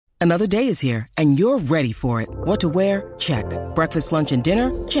Another day is here, and you're ready for it. What to wear? Check. Breakfast, lunch, and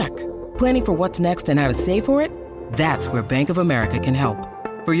dinner? Check. Planning for what's next and how to save for it? That's where Bank of America can help.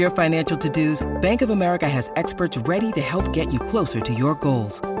 For your financial to-dos, Bank of America has experts ready to help get you closer to your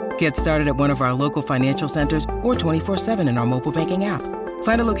goals. Get started at one of our local financial centers or 24/7 in our mobile banking app.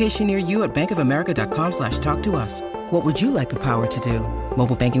 Find a location near you at bankofamerica.com/talktous. What would you like the power to do?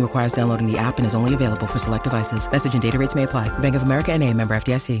 Mobile banking requires downloading the app and is only available for select devices. Message and data rates may apply. Bank of America N.A., member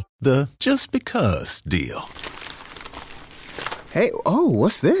FDIC. The just because deal. Hey,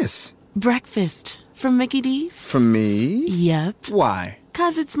 what's this? Breakfast from Mickey D's. From me? Yep. Why?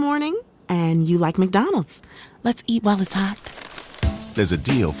 'Cause it's morning and you like McDonald's. Let's eat while it's hot. There's a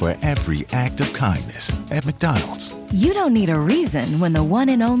deal for every act of kindness at McDonald's. You don't need a reason when the one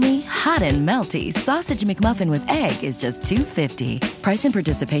and only hot and melty Sausage McMuffin with egg is just $2.50. Price and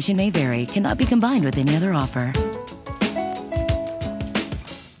participation may vary. Cannot be combined with any other offer.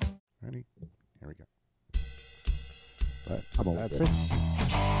 Ready? Here we go. That's it.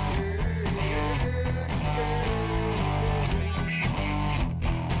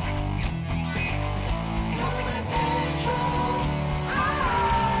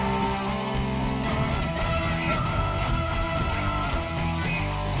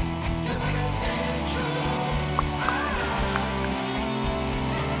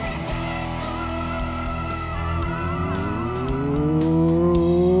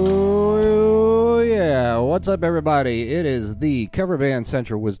 What's up, everybody? It is the Cover Band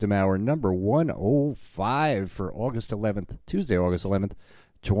Central Wizdumb Hour number 105 for August 11th, Tuesday, August 11th,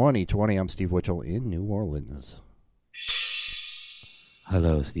 2020. I'm Steve Witchell in New Orleans.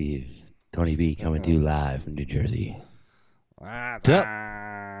 Hello, Steve. Tony B coming to you live from New Jersey. What's up?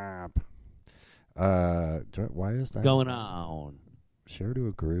 Why is that going on? Share to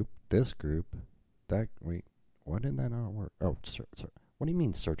a group, this group, that. Wait, why did that not work? Oh, sorry. What do you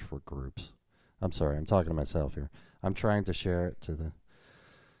mean search for groups? I'm sorry, I'm talking to myself here. I'm trying to share it to the...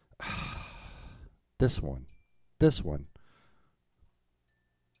 This one.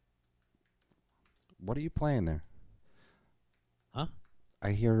 What are you playing there? Huh?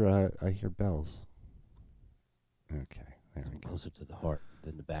 I hear bells. Okay, there we go. Closer to the heart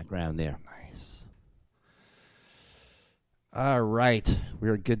than the background there. Nice. All right, we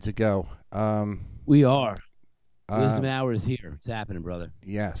are good to go. We are. Wizdumb Hour is here. It's happening, brother.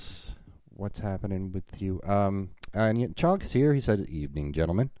 Yes. What's happening with you? And Chunk is here. He said, "Evening,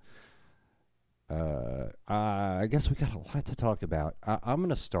 gentlemen." I guess we got a lot to talk about. I'm going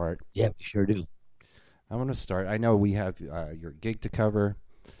to start. Yeah, we sure do. I'm going to start. I know we have your gig to cover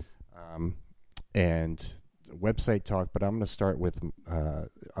and website talk, but I'm going to start with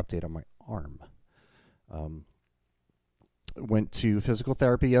update on my arm. Went to physical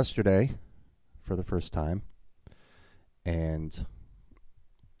therapy yesterday for the first time, and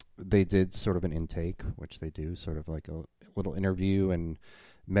they did sort of an intake, which they do, sort of like a little interview and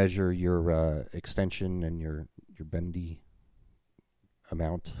measure your extension and your bendy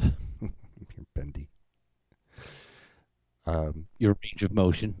amount. Your bendy. Your range of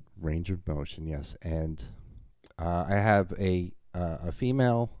motion. Range of motion, yes. And I have a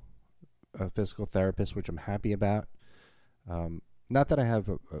female physical therapist, which I'm happy about. Not that I have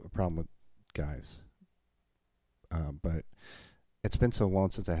a problem with guys, but it's been so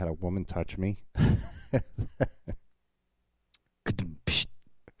long since I had a woman touch me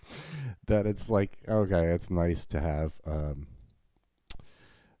that it's like, okay, it's nice to have,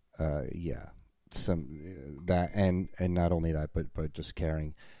 some that, and not only that, but just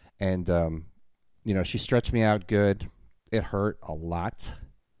caring, and she stretched me out good. It hurt a lot,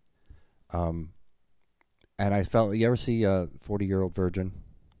 and I felt. You ever see 40-Year-Old Virgin,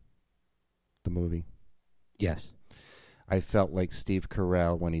 the movie? Yes. I felt like Steve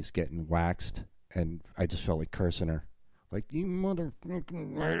Carell when he's getting waxed, and I just felt like cursing her. Like, you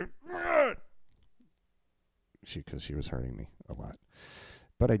motherfucking... Because she was hurting me a lot.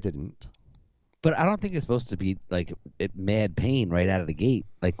 But I didn't. But I don't think it's supposed to be, like, mad pain right out of the gate.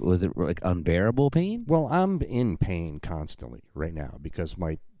 Like, was it, like, unbearable pain? Well, I'm in pain constantly right now because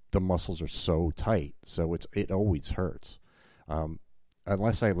the muscles are so tight, so it always hurts.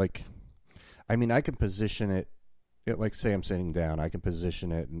 Unless I, like... I mean, I can position it, like, say I'm sitting down, I can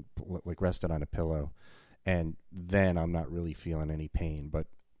position it and like rest it on a pillow, and then I'm not really feeling any pain. But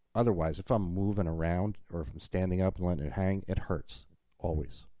otherwise, if I'm moving around or if I'm standing up and letting it hang, it hurts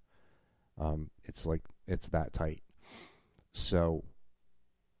always. It's like it's that tight. So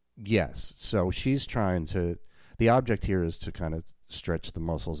yes, so she's trying to. The object here is to kind of stretch the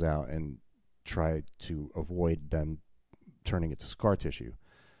muscles out and try to avoid them turning into scar tissue,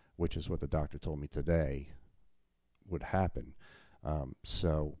 which is what the doctor told me today would happen.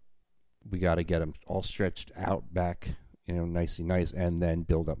 So we got to get them all stretched out back, nicey nice, and then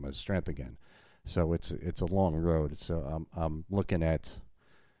build up my strength again. So it's a long road. So I'm looking at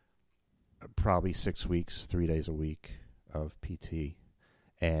probably 6 weeks, 3 days a week of PT,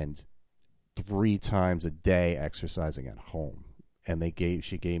 and 3 times a day exercising at home. And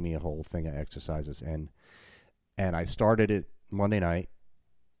she gave me a whole thing of exercises, and I started it Monday night.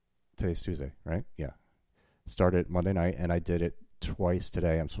 Today's Tuesday, right? Yeah. Started Monday night, and I did it twice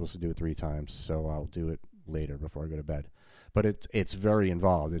today. I'm supposed to do it 3 times, so I'll do it later before I go to bed. But it's very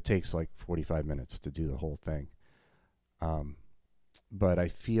involved. It takes like 45 minutes to do the whole thing. But I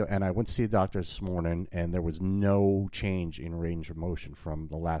feel, and I went to see the doctor this morning, and there was no change in range of motion from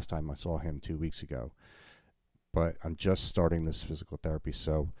the last time I saw him 2 weeks ago. But I'm just starting this physical therapy,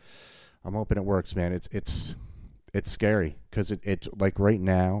 so I'm hoping it works, man. It's scary because it like right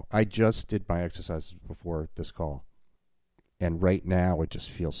now, I just did my exercises before this call, and right now it just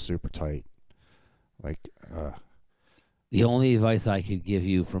feels super tight. Like, the only advice I could give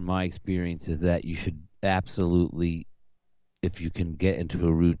you from my experience is that you should absolutely, if you can get into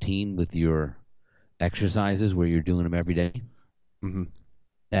a routine with your exercises where you're doing them every day, mm-hmm.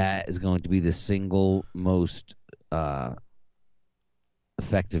 that is going to be the single most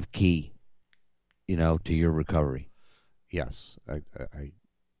effective key, to your recovery. Yes, I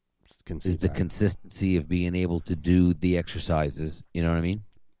can see is the consistency of being able to do the exercises. You know what I mean?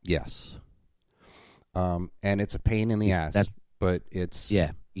 Yes. And it's a pain in the ass, but it's...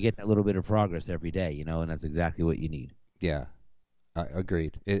 Yeah, you get that little bit of progress every day, and that's exactly what you need. Yeah,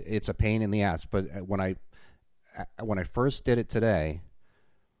 agreed. It's a pain in the ass, but when I first did it today,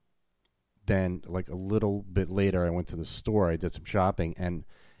 then like a little bit later I went to the store, I did some shopping,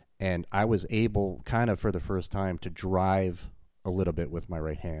 and I was able, kind of for the first time, to drive a little bit with my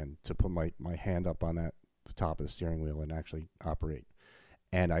right hand, to put my hand up on the top of the steering wheel and actually operate.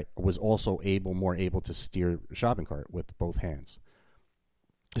 And I was also more able to steer a shopping cart with both hands.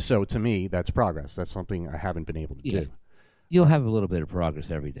 So to me, that's progress. That's something I haven't been able to do. You'll have a little bit of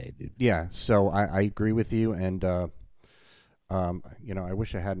progress every day, dude. Yeah, so I agree with you, and I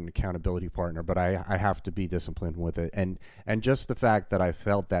wish I had an accountability partner, but I have to be disciplined with it. And just the fact that I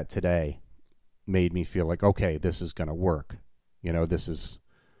felt that today made me feel like, okay, this is going to work. This is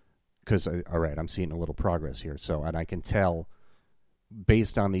because, all right, I'm seeing a little progress here. So, and I can tell,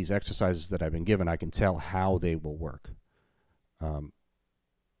 based on these exercises that I've been given, I can tell how they will work.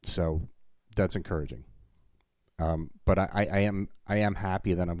 So that's encouraging. But I am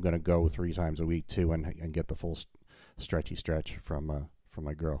happy that I'm going to go 3 times a week too, and get the full stretchy stretch from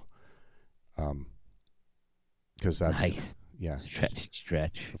my girl. Because that's nice. Yeah, stretch.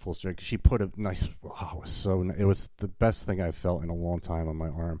 The full stretch. She put a nice. Oh, it was the best thing I've felt in a long time on my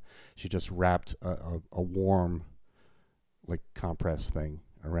arm. She just wrapped a warm, like, compress thing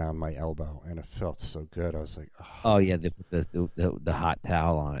around my elbow, and it felt so good. I was like, oh yeah, the hot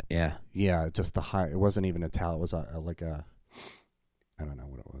towel on it. Yeah, just the hot. It wasn't even a towel. It was I don't know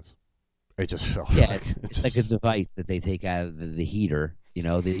what it was. It just felt it's like a device that they take out of the heater. They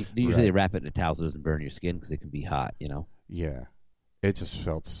usually they wrap it in a towel so it doesn't burn your skin because it can be hot. Yeah, it just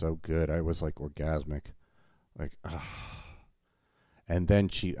felt so good. I was like orgasmic, like. And then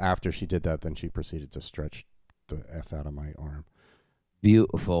after she did that, then she proceeded to stretch the F out of my arm.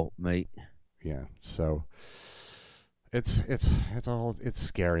 Beautiful, mate. Yeah, so it's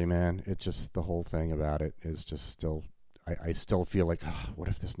scary, man. It's just the whole thing about it is just still. I still feel like, what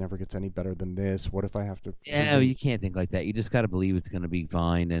if this never gets any better than this? What if I have to? Yeah, you can't think like that. You just got to believe it's going to be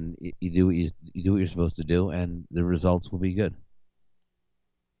fine, and you do what you do what you're supposed to do, and the results will be good.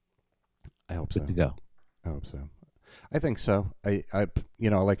 I hope so. Good to go. I hope so. I think so. I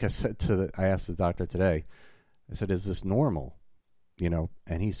like I said I asked the doctor today. I said, "Is this normal?"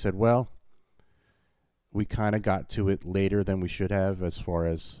 And he said, "Well, we kind of got to it later than we should have as far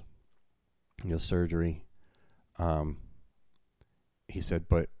as surgery." He said,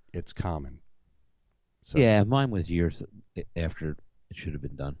 but it's common. So, yeah, mine was years after it should have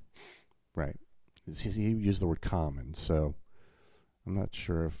been done. Right. He used the word common, so I'm not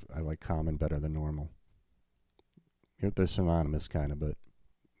sure if I like common better than normal. They're synonymous, kind of,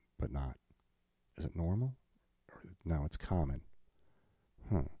 but not. Is it normal? No, it's common.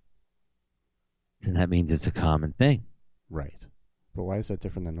 Huh. Then that means it's a common thing. Right. But why is that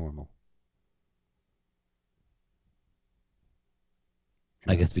different than normal?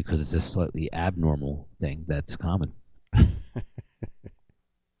 I guess because it's a slightly abnormal thing that's common.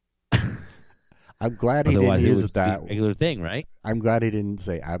 I'm glad he didn't use that regular thing, right? I'm glad he didn't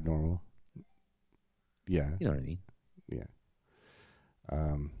say abnormal. Yeah, you know what I mean. Yeah.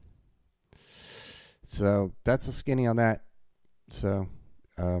 So that's the skinny on that. So,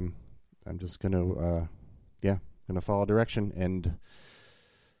 I'm just gonna gonna follow direction, and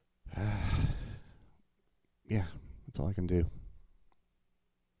yeah, that's all I can do.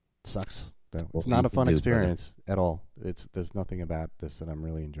 Sucks. Though. It's not a fun experience at all. There's nothing about this that I'm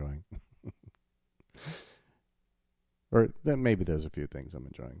really enjoying. Or then maybe there's a few things I'm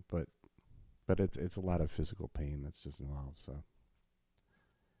enjoying, but it's a lot of physical pain that's just involved. So,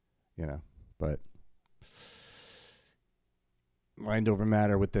 but mind over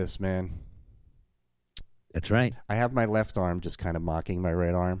matter with this, man. That's right. I have my left arm just kind of mocking my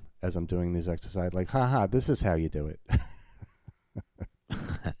right arm as I'm doing these exercises. Like, haha, this is how you do it.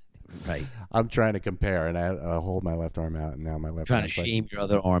 Right. I'm trying to compare, and I hold my left arm out, and now my left trying arm. Trying to shame your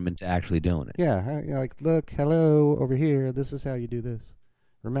other arm into actually doing it. Yeah, like, look, hello, over here. This is how you do this.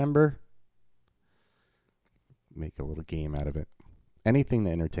 Remember? Make a little game out of it. Anything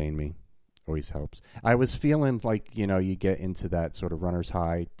to entertain me always helps. I was feeling like, you get into that sort of runner's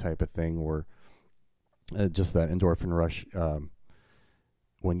high type of thing, or just that endorphin rush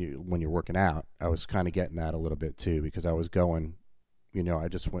when you're working out. I was kind of getting that a little bit too, because I was going. I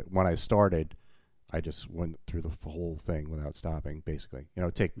just went, when I started, I just went through the whole thing without stopping, basically.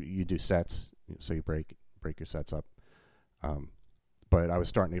 You do sets, so you break your sets up. But I was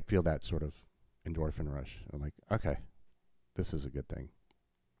starting to feel that sort of endorphin rush. I'm like, okay, this is a good thing.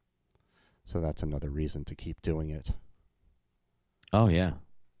 So that's another reason to keep doing it. Oh, yeah.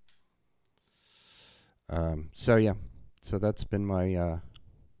 So that's been my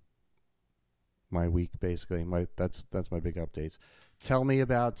my week, basically. That's my big updates. Tell me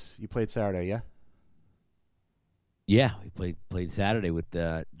about, you played Saturday, yeah? Yeah, we played Saturday with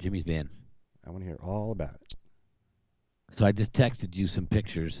Jimmy's band. I want to hear all about it. So I just texted you some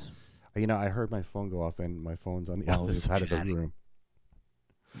pictures. I heard my phone go off, and my phone's on the other side of the room.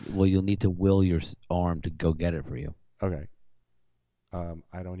 Well, you'll need to will your arm to go get it for you. Okay.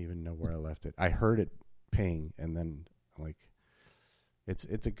 I don't even know where I left it. I heard it ping, and then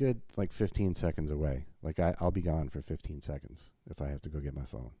it's a good 15 seconds away. I'll be gone for 15 seconds if I have to go get my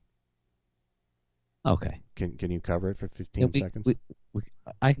phone. Okay. Can you cover it for 15 seconds?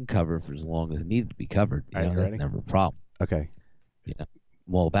 I can cover it for as long as it needs to be covered. Are you that's ready? Never a problem. Okay. Yeah.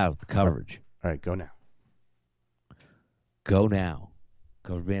 I'm all about the coverage. All right, go now. Go now.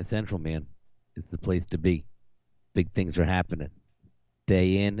 Cover Band Central, man. It's the place to be. Big things are happening.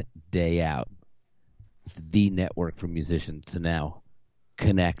 Day in, day out. It's the network for musicians to now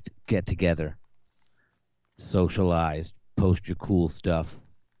connect, get together, socialize, post your cool stuff,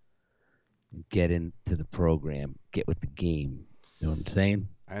 get into the program, get with the game. You know what I'm saying?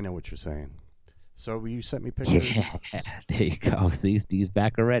 I know what you're saying. So you sent me pictures? Yeah, there you go. See, Steve's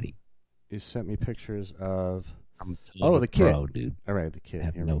back already. You sent me pictures of... the kit. Pro, dude. All right, the kit.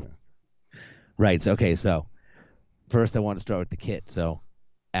 Here we go. Right, so first I want to start with the kit. So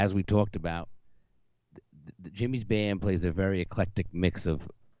as we talked about, Jimmy's band plays a very eclectic mix of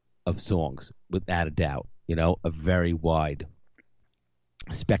songs, without a doubt. A very wide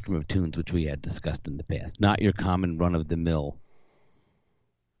spectrum of tunes, which we had discussed in the past. Not your common run-of-the-mill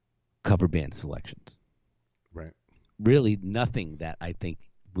cover band selections. Right. Really nothing that I think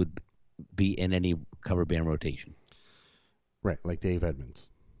would be in any cover band rotation. Right, like Dave Edmunds.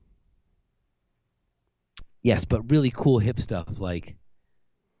 Yes, but really cool hip stuff like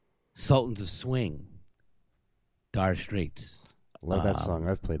Sultans of Swing, Dire Straits. I love that song.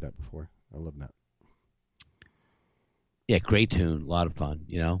 I've played that before. I love that. Yeah, great tune. A lot of fun,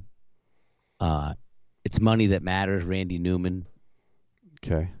 It's Money That Matters, Randy Newman.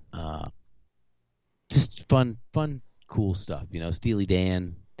 Okay. Just fun, cool stuff. Steely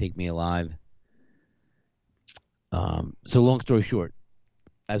Dan, Take Me Alive. So long story short,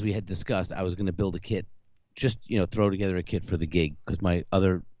 as we had discussed, I was going to build a kit, just, throw together a kit for the gig, because my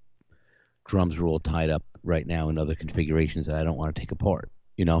other drums are all tied up right now in other configurations that I don't want to take apart,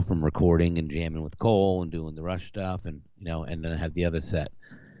 from recording and jamming with Cole and doing the Rush stuff, and, and then I have the other set.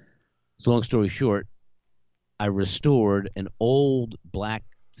 So long story short, I restored an old black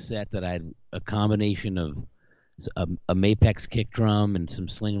set that I had a combination of a Mapex kick drum and some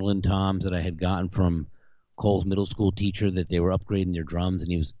Slingerland toms that I had gotten from Cole's middle school teacher, that they were upgrading their drums,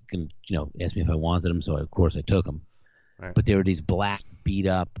 and he was going to, ask me if I wanted them, so of course I took them. Right. But they were these black, beat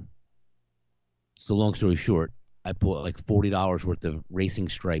up. So long story short, I bought $40 worth of Racing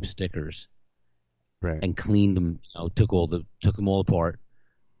Stripe stickers, right, and cleaned them. Took them all apart.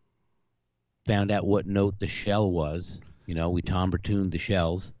 Found out what note the shell was. We timbre tuned the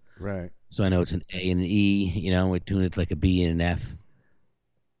shells. Right. So I know it's an A and an E. We tune it like a B and an F,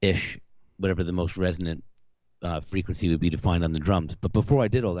 ish, whatever the most resonant frequency would be to find on the drums. But before I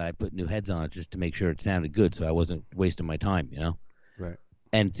did all that, I put new heads on it just to make sure it sounded good, so I wasn't wasting my time. Right.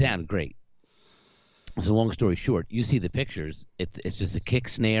 and it sounded great. So long story short, you see the pictures. It's just a kick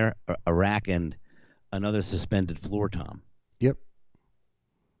snare, a rack, and another suspended floor tom. Yep.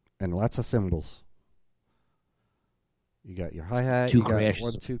 And lots of cymbals. You got your hi-hat. Two you crashes.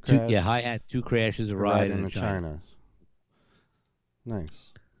 Got 1, 2 crash. Hi-hat, 2 crashes, a ride in China.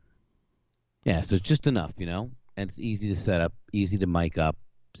 Nice. Yeah, so it's just enough, and it's easy to set up, easy to mic up,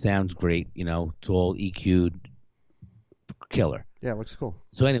 sounds great, it's all EQ'd, killer. Yeah, it looks cool.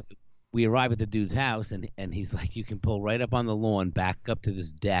 So anyway, we arrive at the dude's house, and he's like, you can pull right up on the lawn, back up to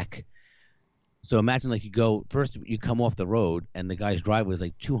this deck. So imagine like you come off the road, and the guy's driveway is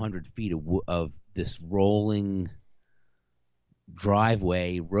like 200 feet of this rolling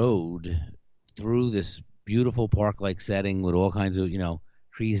driveway road through this beautiful park-like setting with all kinds of,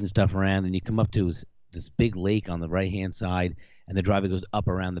 trees and stuff around. And you come up to this big lake on the right-hand side, and the driveway goes up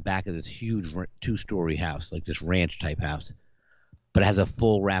around the back of this huge 2-story house, like this ranch-type house. But it has a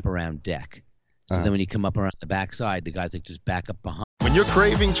full wraparound deck. So then when you come up around the back side, the guy's like just back up behind. When you're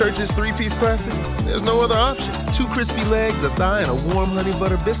craving Church's 3-piece classic, there's no other option. 2 crispy legs, a thigh, and a warm honey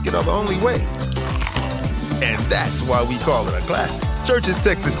butter biscuit are the only way. And that's why we call it a classic. Church's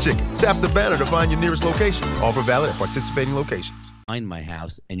Texas Chicken. Tap the banner to find your nearest location. Offer valid at participating locations. Behind my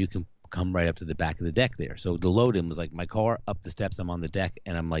house, and you can come right up to the back of the deck there. So the load-in was like my car, up the steps, I'm on the deck,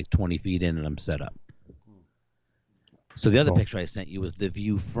 and I'm like 20 feet in, and I'm set up. So the other picture I sent you was the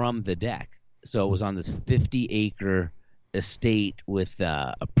view from the deck. So it was on this 50-acre estate with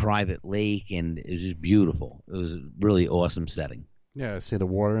a private lake, and it was just beautiful. It was a really awesome setting. Yeah, I see the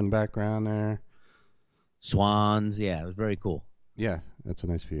water in the background there. Swans, yeah, it was very cool. Yeah, that's a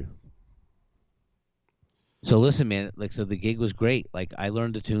nice view. So listen, man, so the gig was great. Like, I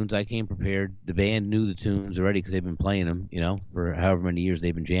learned the tunes. I came prepared. The band knew the tunes already because they've been playing them, for however many years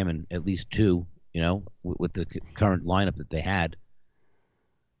they've been jamming, at least 2, with the current lineup that they had.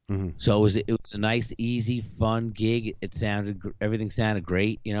 Mm-hmm. So it was a nice, easy, fun gig. Everything sounded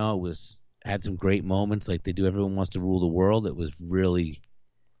great. Had some great moments like they do. Everyone Wants to Rule the World. It was really,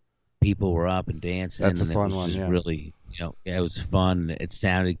 people were up and dancing. That's a and fun it was one. just yeah. Really, it was fun. It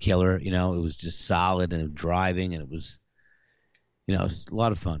sounded killer. It was just solid and driving, and it was, it was a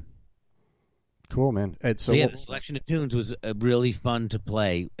lot of fun. Cool, man. So the selection of tunes was really fun to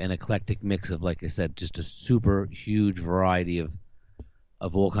play, an eclectic mix of, like I said, just a super huge variety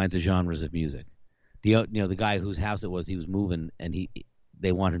of all kinds of genres of music. The guy whose house it was, he was moving, and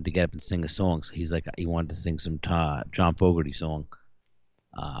they wanted him to get up and sing a song. So he's like, he wanted to sing some John Fogerty song,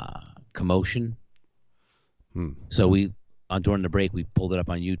 Commotion. So during the break, we pulled it up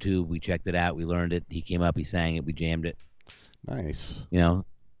on YouTube. We checked it out. We learned it. He came up. He sang it. We jammed it. Nice.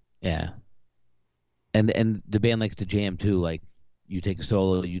 Yeah. And the band likes to jam too. Like, you take a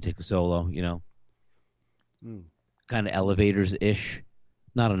solo, kind of Elevators-ish.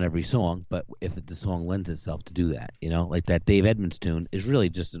 Not on every song, but if the song lends itself to do that, like that Dave Edmunds tune is really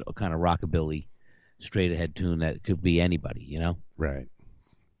just a kind of rockabilly, straight ahead tune that could be anybody, Right.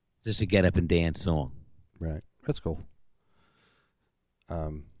 Just a get up and dance song. Right. That's cool.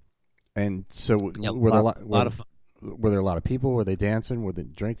 And so were there a lot of fun. Were there a lot of people? Were they dancing? Were they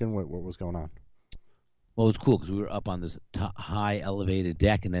drinking? What was going on? Well, it was cool because we were up on this high elevated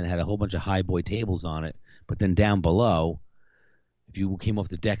deck, and then had a whole bunch of high boy tables on it. But then down below, if you came off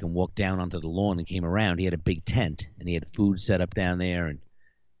the deck and walked down onto the lawn and came around, he had a big tent, and he had food set up down there, and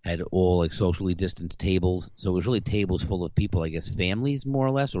had all like socially distanced tables. So it was really tables full of people, I guess, families more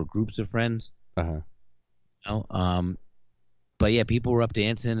or less, or groups of friends. But yeah, people were up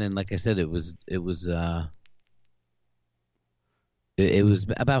dancing, and like I said, it was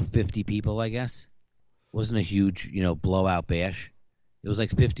about 50 people, I guess. It wasn't a huge, blowout bash. It was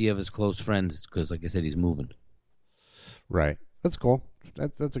like 50 of his close friends because, like I said, he's moving. Right. That's cool.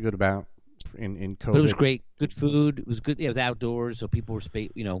 That's a good amount in COVID. But it was great. Good food. It was good. Yeah, it was outdoors, so people were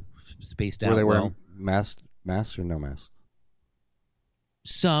spaced out. Were they wearing masks or no masks?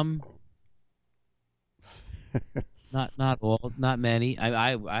 Some. Not all. Not many.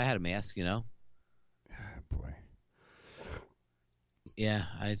 I had a mask. Oh, boy. Yeah,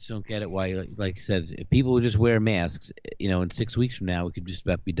 I just don't get it. Why, like I said, if people would just wear masks, in 6 weeks from now, we could just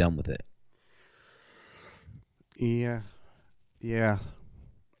about be done with it. Yeah. I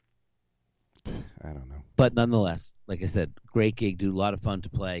don't know. But nonetheless, like I said, great gig, dude. A lot of fun to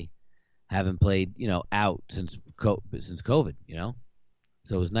play. Haven't played, out since COVID,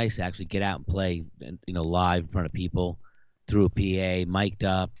 So it was nice to actually get out and play, live in front of people, through a PA, mic'd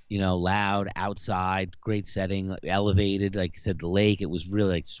up, loud, outside, great setting, elevated. Like I said, the lake, it was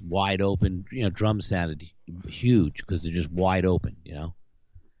really like just wide open. Drums sounded huge because they're just wide open,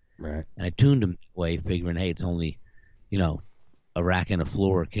 Right. And I tuned them that way, figuring, hey, it's only, a rack and a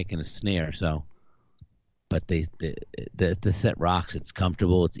floor, kick and a snare. So, but the set rocks. It's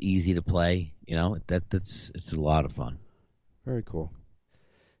comfortable. It's easy to play. It's a lot of fun. Very cool.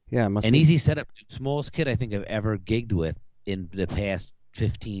 Yeah, it must An be easy setup. Smallest kit I think I've ever gigged with in the past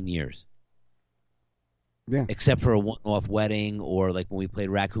 15 years. Yeah. Except for a one-off wedding, or like when we played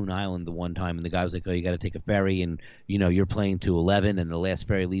Raccoon Island the one time, and the guy was like, "Oh, you got to take a ferry, and you're playing to 11, and the last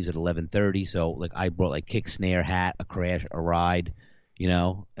ferry leaves at 11:30." So like I brought like kick, snare, hat, a crash, a ride,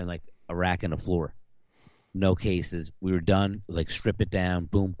 and like a rack and a floor. No cases. We were done. It was like strip it down,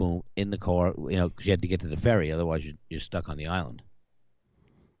 boom, boom, in the car. Because you had to get to the ferry, otherwise you're stuck on the island.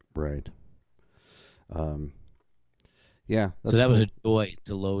 Right. Yeah. So that was a joy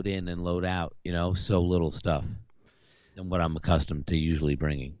to load in and load out. So little stuff than what I'm accustomed to usually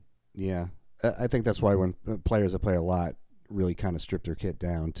bringing. Yeah, I think that's why when players that play a lot really kind of strip their kit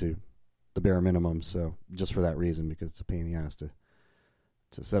down to the bare minimum. So just for that reason, because it's a pain in the ass to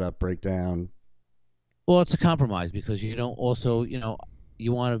set up, break down. Well, it's a compromise because you don't also,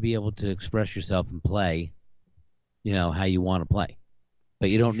 you want to be able to express yourself and play, how you want to play. But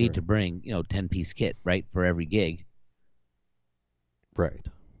you don't need to bring, 10-piece kit, right, for every gig. Right.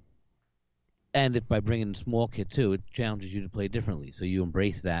 And if by bringing a small kit, too, it challenges you to play differently. So you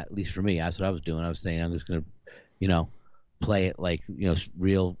embrace that, at least for me. That's what I was doing. I was saying I'm just going to, play it like,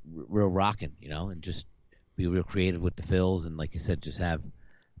 real rocking, and just be real creative with the fills. And like you said, just have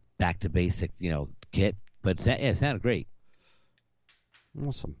back to basics, kit. But it sounded great.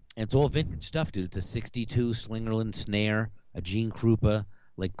 Awesome. And it's all vintage stuff, dude. It's a 62 Slingerland snare, a Gene Krupa,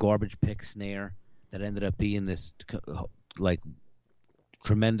 like garbage pick snare that ended up being this, like,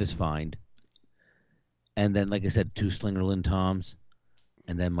 tremendous find. And then, like I said, 2 Slingerland toms,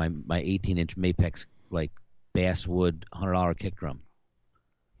 and then my 18-inch Mapex, like, basswood $100 kick drum.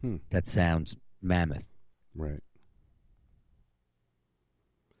 That sounds mammoth. Right.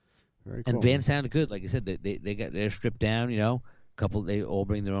 Very And cool. Van sounded good. Like I said, they're stripped down, they all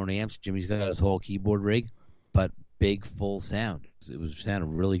bring their own amps. Jimmy's got his whole keyboard rig, but big, full sound. It sounded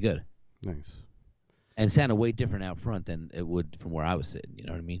really good. Nice. And it sounded way different out front than it would from where I was sitting. You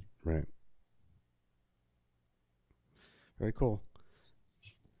know what I mean? Right. Very cool.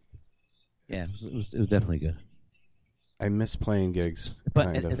 Yeah, it was definitely good. I miss playing gigs.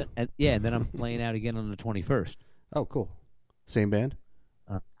 But and then I'm playing out again on the 21st. Oh, cool. Same band?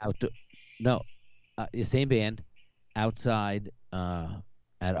 Same band, outside at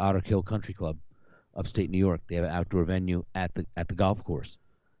Otter Kill Country Club, upstate New York. They have an outdoor venue at the golf course.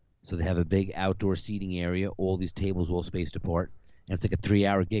 So they have a big outdoor seating area, all these tables all spaced apart, and it's like a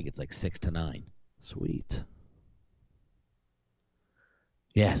 3-hour gig. It's like 6 to 9. Sweet.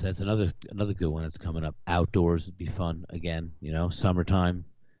 Yes, that's another good one that's coming up. Outdoors would be fun again, summertime.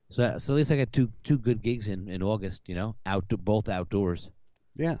 So at least I got two good gigs in August, both outdoors.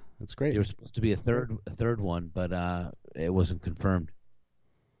 Yeah, that's great. There was supposed to be a third one, but it wasn't confirmed.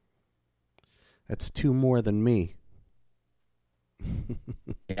 That's 2 more than me.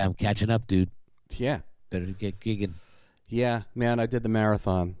 Yeah, I'm catching up, dude. Yeah. Better get gigging. Yeah, man, I did the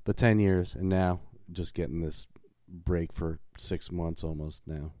marathon, the 10 years, and now just getting this break for 6 months almost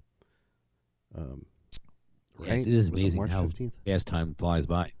now. Right? Yeah, it is Was amazing March how 15th? fast time flies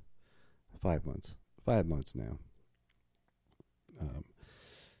by. 5 months. 5 months now.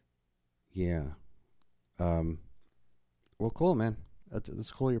 Yeah. Well, cool, man.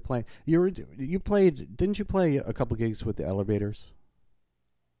 That's cool. You're playing. You played. Didn't you play a couple gigs with the Elevators?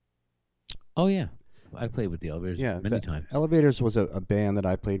 Oh yeah, I played with the Elevators many times. Elevators was a band that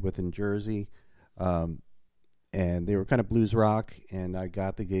I played with in Jersey, and they were kind of blues rock. And I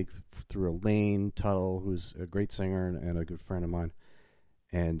got the gig through Elaine Tuttle, who's a great singer and a good friend of mine.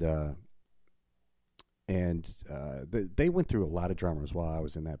 And they went through a lot of drummers while I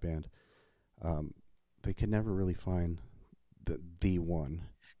was in that band. They could never really find the one.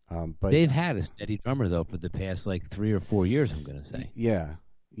 But they've had a steady drummer though for the past like 3 or 4 years. I'm gonna say. Yeah.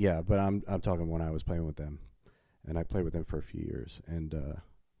 But I'm talking when I was playing with them, and I played with them for a few years. And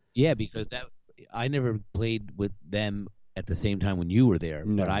yeah, because I never played with them at the same time when you were there.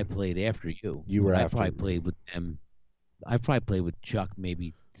 No. But I played after you. You were I after probably me. played with them. I probably played with Chuck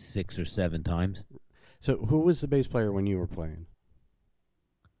maybe 6 or 7 times. So who was the bass player when you were playing?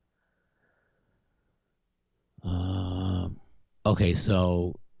 Okay,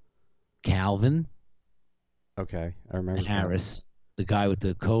 so Calvin. Okay, I remember Harris, the guy with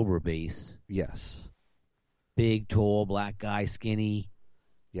the Cobra bass. Yes. Big, tall, black guy, skinny.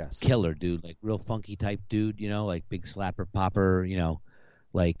 Yes. Killer dude, like real funky type dude, like big slapper popper,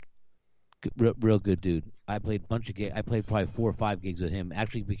 like real good dude. I played a bunch of gigs. I played probably 4 or 5 gigs with him.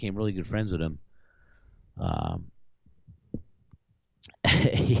 Actually became really good friends with him.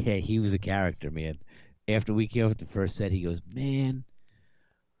 Yeah, he was a character, man. After we came off the first set, he goes, "Man,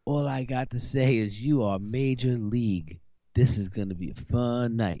 all I got to say is you are major league. This is going to be a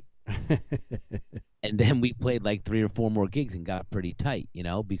fun night." And then we played like 3 or 4 more gigs and got pretty tight,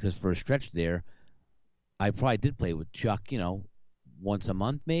 because for a stretch there, I probably did play with Chuck, once a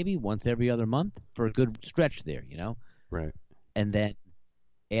month, maybe once every other month for a good stretch there, Right. And then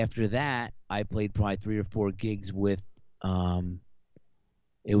after that, I played probably 3 or 4 gigs with,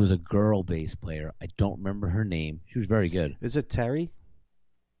 it was a girl bass player. I don't remember her name. She was very good. Is it Terry?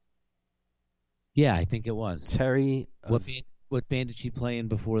 Yeah, I think it was. Terry. What band did she play in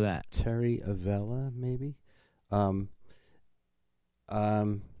before that? Terry Avella, maybe.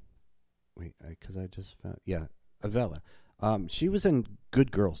 Wait, because I just found. Yeah, Avella. She was in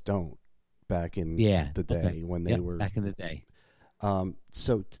Good Girls Don't back in the day when they were back in the day.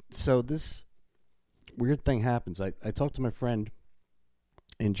 So this weird thing happens. I talked to my friend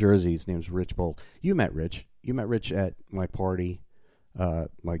in Jersey. His name's Rich Bolt. You met Rich. You met Rich at my party,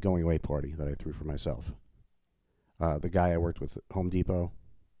 my going away party that I threw for myself. The guy I worked with at Home Depot.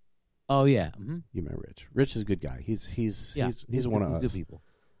 Oh yeah, mm-hmm. You met Rich. Rich is a good guy. He's one of us. Good people.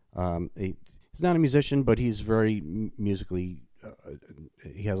 He's not a musician, but he's very musically.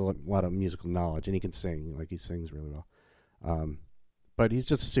 He has a lot of musical knowledge, and he can sing. Like he sings really well. But he's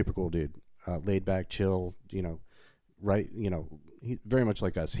just a super cool dude. Laid back, chill. Right. He very much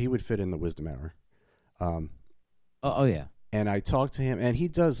like us. He would fit in the Wizdumb Hour. Oh yeah. And I talked to him, and he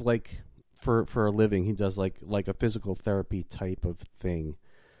does like. For a living, he does like a physical therapy type of thing.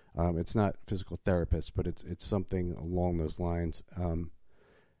 It's not physical therapist, but it's something along those lines. I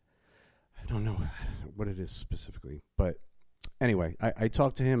don't know what it is specifically, but anyway, I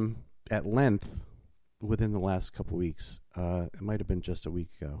talked to him at length within the last couple weeks. It might have been just a week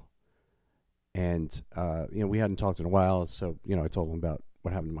ago, and we hadn't talked in a while, so I told him about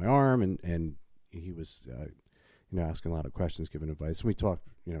what happened to my arm, and he was asking a lot of questions, giving advice, and we talked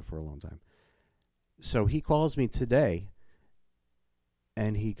for a long time. So he calls me today,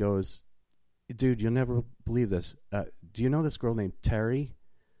 and he goes, "Dude, you'll never believe this. Do you know this girl named Terry?"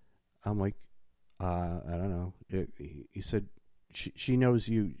 I'm like, I don't know. He said, she knows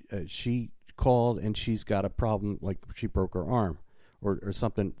you. She called, and she's got a problem, like she broke her arm or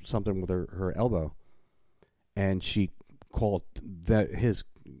something with her elbow. And she called his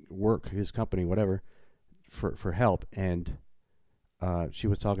company, whatever, for help, and she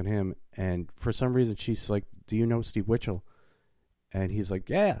was talking to him, and for some reason she's like, "Do you know Steve Witchell?" And he's like,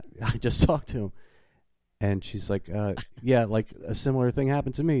 "Yeah, I just talked to him." And she's like, "Yeah, like a similar thing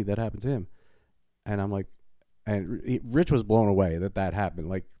happened to me that happened to him." And I'm like, and Rich was blown away that happened.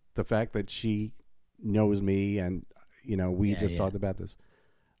 Like the fact that she knows me, and we just talked about this.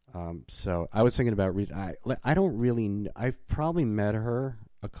 So I was thinking about Rich. I don't really. I've probably met her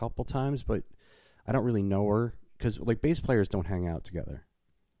a couple times, but I don't really know her. Because like bass players don't hang out together,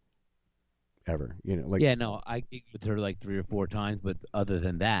 ever. I gigged with her like 3 or 4 times, but other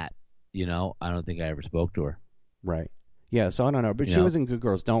than that, I don't think I ever spoke to her. Right. Yeah. So I don't know, but she was in Good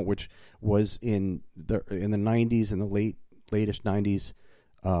Girls Don't, which was in the '90s, in the latest '90s,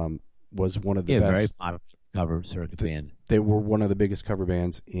 was one of the best. Very popular cover circuit band. They were one of the biggest cover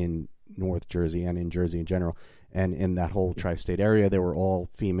bands in North Jersey and in Jersey in general, and in that whole tri-state area, they were all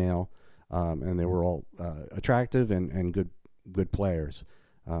female. And they were all attractive and good players.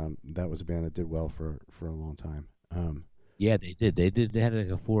 That was a band that did well for a long time. Yeah, they did. They had like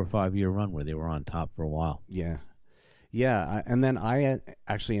a 4 or 5 year run where they were on top for a while. Yeah. And then I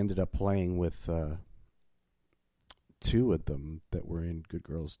actually ended up playing with 2 of them that were in Good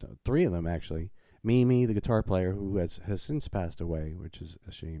Girls. 3 of them actually. Mimi, the guitar player, who has since passed away, which is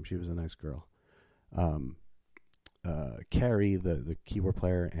a shame. She was a nice girl. Carrie, the keyboard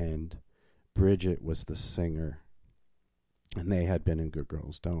player, and Bridget was the singer, and they had been in Good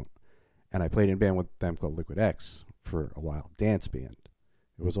Girls Don't. And I played in a band with them called Liquid X for a while, dance band.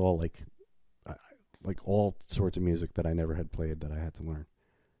 It was all like all sorts of music that I never had played that I had to learn.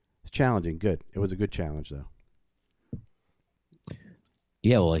 It's challenging, good. It was a good challenge, though.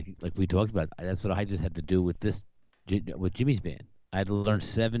 Yeah, well, like we talked about, that's what I just had to do with Jimmy's band. I had to learn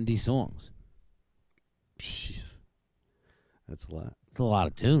 70 songs. Jeez. That's a lot. It's a lot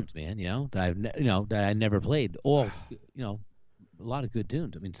of tunes, man. That I never played. All, a lot of good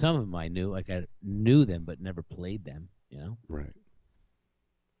tunes. I mean, some of them I knew, like I knew them, but never played them. Right.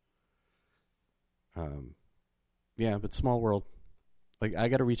 Yeah, but small world. Like I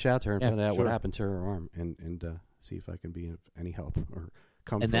got to reach out to her and find out what happened to her arm, and see if I can be of any help or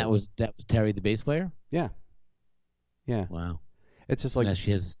comfort. And that was Terry, the bass player. Yeah. Wow. It's just like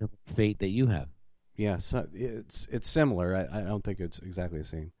she has a similar fate that you have. Yeah, so it's similar. I don't think it's exactly the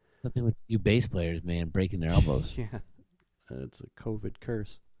same. Something with you bass players, man, breaking their elbows. Yeah, it's a COVID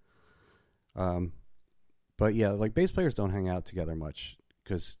curse. But yeah, like bass players don't hang out together much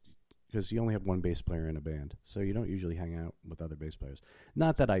because you only have one bass player in a band, so you don't usually hang out with other bass players.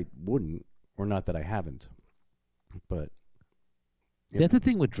 Not that I wouldn't, or not that I haven't, but See, that's the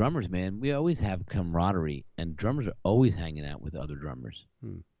thing with drummers, man. We always have camaraderie, and drummers are always hanging out with other drummers,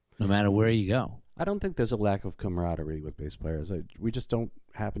 no matter where you go. I don't think there's a lack of camaraderie with bass players. We just don't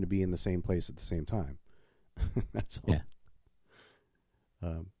happen to be in the same place at the same time. That's all.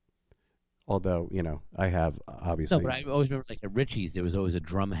 Yeah. Although, I have obviously. No, but I always remember, like at Richie's, there was always a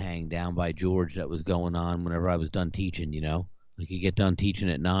drum hang down by George that was going on whenever I was done teaching. Like you get done teaching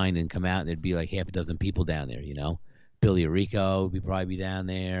at 9 and come out, and there'd be like half a dozen people down there. Billy Arico would probably be down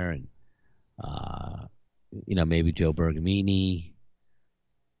there, and maybe Joe Bergamini,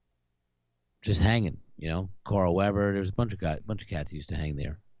 just hanging. Carl Weber. There was a bunch of cats who used to hang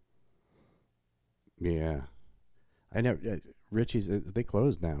there. Yeah, I know. Richie's they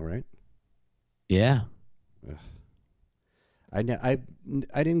closed now, right? Yeah. Ugh. I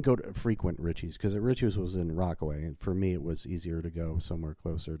didn't go to frequent Richie's because Richie's was in Rockaway, and for me it was easier to go somewhere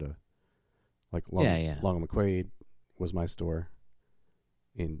closer to, like Long and McQuaid was my store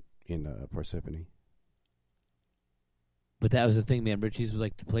in Parsippany. But that was the thing, man. Richie's was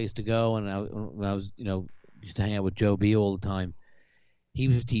like the place to go, and when I was used to hang out with Joe B all the time. He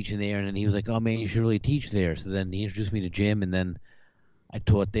was teaching there, and then he was like, "Oh man, you should really teach there." So then he introduced me to Jim, and then I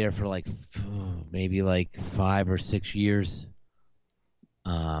taught there for maybe 5 or 6 years,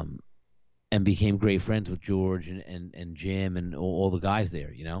 and became great friends with George and Jim and all the guys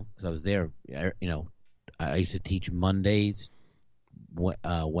there. Because I was there. I used to teach Mondays,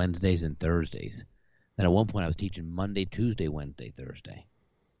 Wednesdays, and Thursdays. And at one point, I was teaching Monday, Tuesday, Wednesday, Thursday.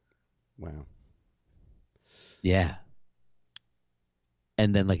 Wow. Yeah.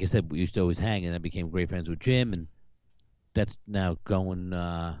 And then, like I said, we used to always hang, and I became great friends with Jim, and that's now going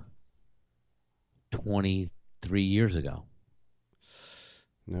 23 years ago.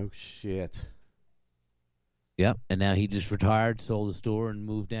 No shit. Yep, and now he just retired, sold the store, and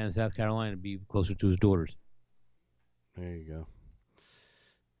moved down to South Carolina to be closer to his daughters. There you go.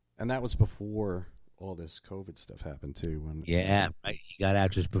 And that was before all this COVID stuff happened, too. Yeah, right. He got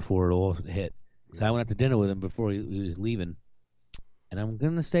out just before it all hit. So I went out to dinner with him before he was leaving. And I'm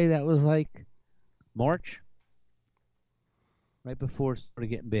going to say that was like March, right before it started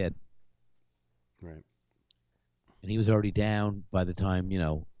getting bad. Right. And he was already down by the time,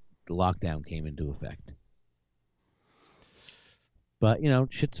 the lockdown came into effect. But,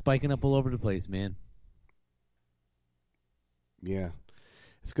 shit's spiking up all over the place, man. Yeah.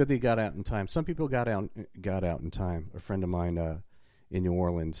 It's good that you got out in time. Some people got out in time. A friend of mine in New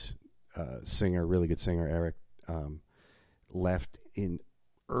Orleans, really good singer, Eric, left in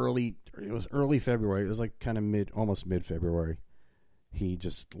early February. It was like kind of almost mid-February. He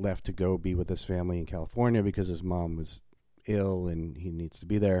just left to go be with his family in California because his mom was ill and he needs to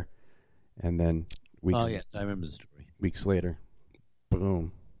be there. And then weeks. Oh yes, I remember the story. Weeks later,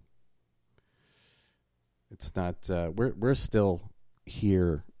 boom. It's not. We're still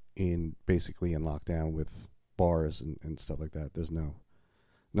here basically in lockdown with bars and stuff like that. There's none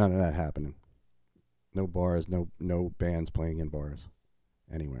of that happening. No bars, no bands playing in bars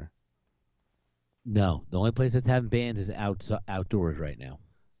anywhere. No, the only place that's having bands is outdoors right now.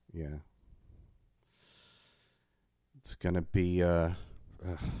 Yeah. It's going to be, I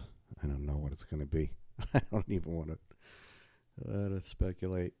don't know what it's going to be. I don't even want to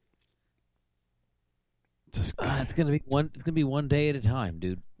speculate. It's going to be one day at a time,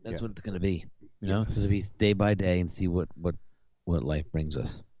 dude. That's what it's going to be. It's going to be day by day and see what life brings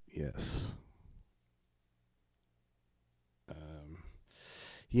us. Yes.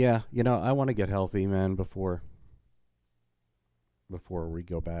 Yeah, I want to get healthy, man, before we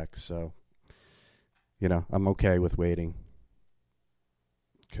go back. So, I'm okay with waiting.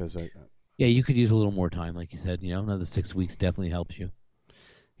 Because yeah, you could use a little more time, like you said. Another 6 weeks definitely helps you.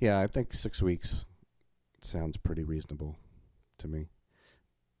 Yeah, I think 6 weeks sounds pretty reasonable to me.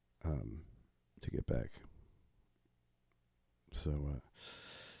 To get back. So,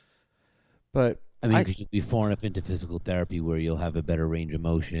 but I mean, because you'll be far enough into physical therapy where you'll have a better range of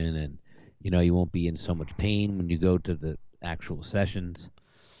motion, and you won't be in so much pain when you go to the actual sessions.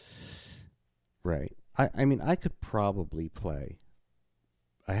 Right. I mean, I could probably play.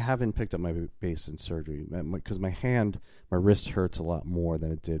 I haven't picked up my bass in surgery because my wrist hurts a lot more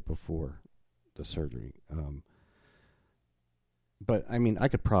than it did before the surgery. But I mean, I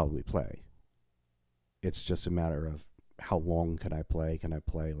could probably play. It's just a matter of how long can I play? Can I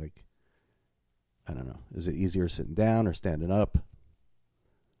play like I don't know. Is it easier sitting down or standing up?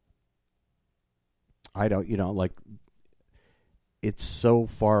 I don't, like, it's so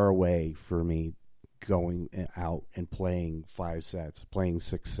far away for me going out and playing 5 sets, playing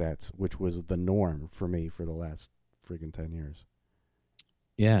 6 sets, which was the norm for me for the last friggin' 10 years.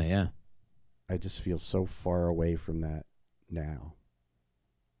 Yeah. I just feel so far away from that now,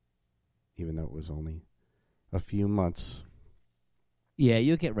 even though it was only a few months. Yeah,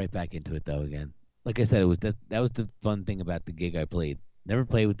 you'll get right back into it, though, again. Like I said, that was the fun thing about the gig I played. Never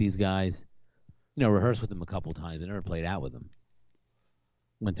played with these guys. Rehearsed with them a couple times. I never played out with them.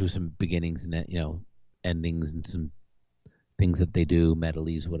 Went through some beginnings and, endings and some things that they do,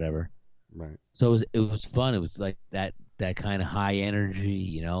 medleys, whatever. Right. So it was fun. It was like that kind of high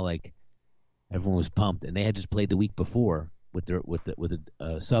energy, like everyone was pumped. And they had just played the week before with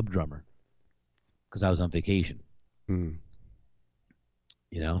a sub drummer because I was on vacation. Mm.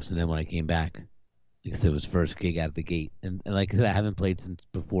 So then when I came back, like I said, it was first gig out of the gate. And like I said, I haven't played since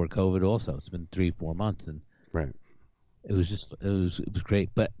before COVID also. It's been 3-4 months. And right. It was great.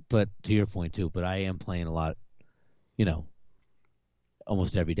 But to your point, too, but I am playing a lot,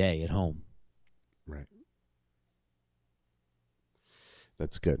 almost every day at home. Right.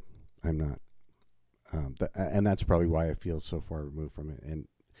 That's good. I'm not. And that's probably why I feel so far removed from it. And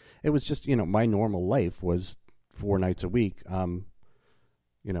it was just, my normal life was 4 nights a week.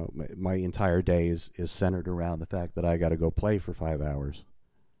 My entire day is centered around the fact that I got to go play for 5 hours.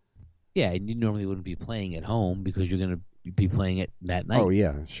 Yeah, and you normally wouldn't be playing at home because you're going to be playing it that night. Oh,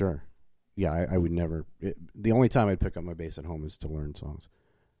 yeah, sure. Yeah, I would never. The only time I'd pick up my bass at home is to learn songs.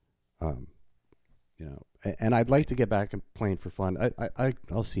 And I'd like to get back and playing for fun.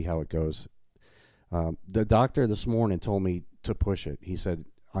 I'll see how it goes. The doctor this morning told me to push it. He said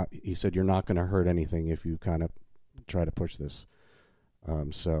you're not going to hurt anything if you kind of try to push this.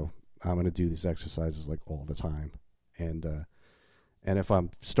 So I'm going to do these exercises like all the time, and if I'm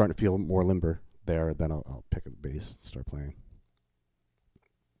starting to feel more limber there, then I'll pick up the bass and start playing,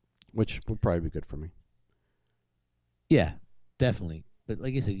 which would probably be good for me. Yeah, definitely. But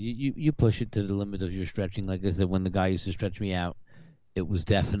like I said, you push it to the limit of your stretching. Like I said, when the guy used to stretch me out, it was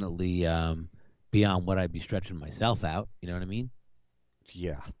definitely beyond what I'd be stretching myself out. You know what I mean?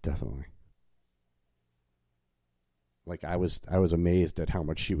 Yeah, definitely. Like I was amazed at how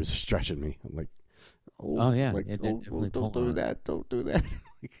much she was stretching me. I'm like, oh yeah, like, don't do that, don't do that.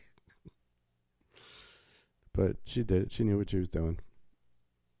 But she did it. She knew what she was doing.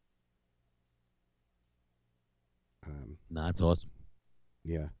 No, that's awesome.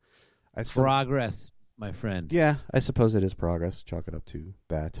 Yeah, progress, my friend. Yeah, I suppose it is progress. Chalk it up to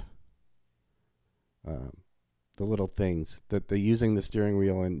that. The little things that they're using the steering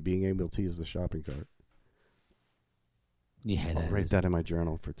wheel and being able to use the shopping cart. Yeah, I'll write that in my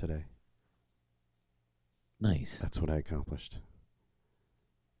journal for today. Nice. That's what I accomplished.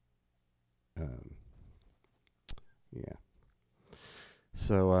 Yeah.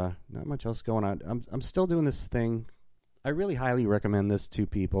 So not much else going on. I'm still doing this thing. I really highly recommend this to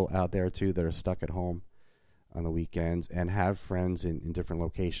people out there too that are stuck at home on the weekends and have friends in different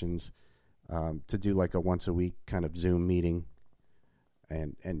locations, to do like a once a week kind of Zoom meeting.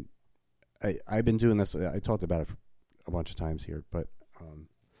 And I've been doing this. I talked about it a bunch of times here, but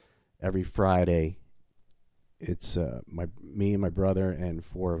every Friday it's me and my brother and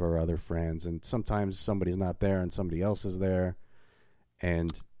 4 of our other friends, and sometimes somebody's not there and somebody else is there,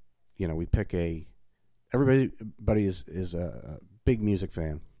 and we pick everybody is a big music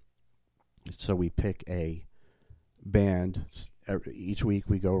fan, so we pick a band. Each week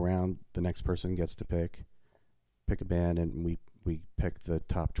we go around, the next person gets to pick a band, and we pick the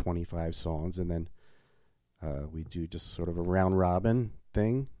top 25 songs, and then we do just sort of a round robin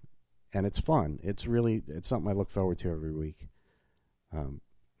thing, and it's fun. It's something I look forward to every week.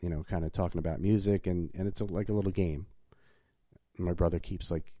 Kind of talking about music, and it's like a little game. My brother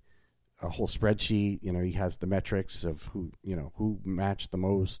keeps like a whole spreadsheet. He has the metrics of who matched the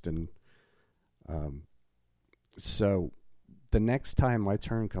most, and so the next time my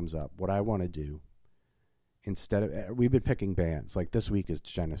turn comes up, what I want to do, instead of, we've been picking bands. Like this week is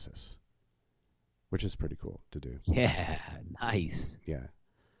Genesis, which is pretty cool to do. Yeah, nice. Yeah.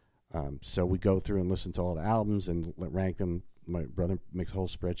 So we go through and listen to all the albums and rank them. My brother makes a whole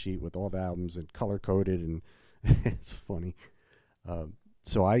spreadsheet with all the albums and color coded, and it's funny.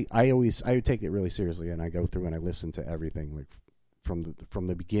 So I take it really seriously, and I go through and I listen to everything, like from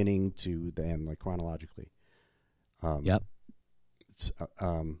the beginning to the end, like chronologically. Yep. It's,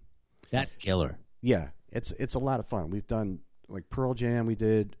 that's killer. Yeah, it's a lot of fun. We've done like Pearl Jam. We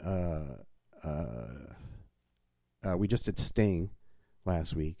did. We just did Sting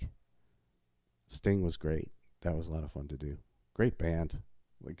last week. Sting was great. That was a lot of fun to do. Great band.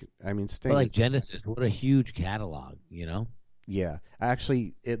 Sting. But like Genesis, what a huge catalog, you know? Yeah,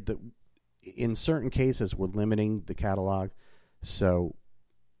 actually, in certain cases, we're limiting the catalog. So,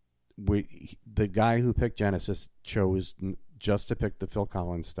 the guy who picked Genesis chose just to pick the Phil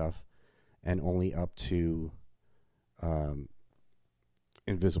Collins stuff, and only up to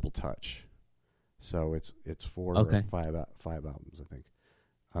Invisible Touch. So it's 4 or 5 albums, I think.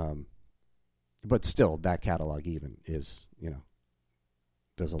 But still, that catalog even is,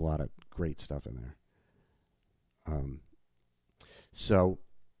 there's a lot of great stuff in there. So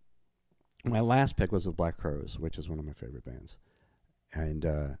my last pick was the Black Crowes, which is one of my favorite bands, and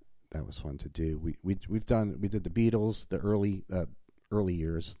that was fun to do. We did the Beatles, the early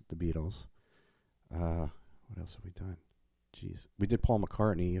years, the Beatles. What else have we done? Jeez, we did Paul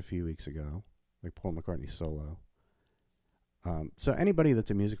McCartney a few weeks ago, like Paul McCartney solo. So anybody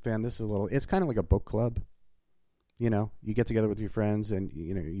that's a music fan, it's kind of like a book club. You get together with your friends and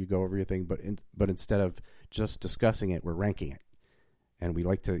you go over your thing, but instead of just discussing it, we're ranking it. And we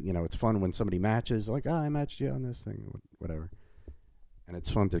like to, it's fun when somebody matches, like, I matched you on this thing, whatever. And it's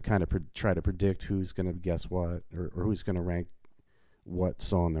fun to kind of try to predict who's going to guess what, or who's going to rank what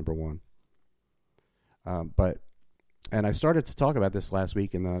song number one. And I started to talk about this last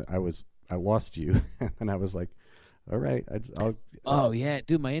week, and then I lost you, and I was like, all right, I'll. Oh yeah,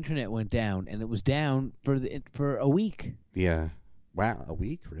 dude, my internet went down, and it was down for a week. Yeah, wow, a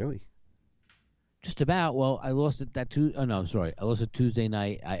week, really? Just about. Well, I lost it I lost it Tuesday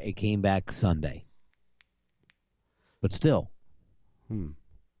night. It came back Sunday. But still. 5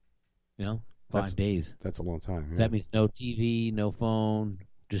 days. That's a long time. Yeah. So that means no TV, no phone,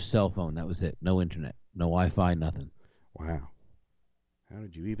 just cell phone. That was it. No internet, no Wi-Fi, nothing. Wow. How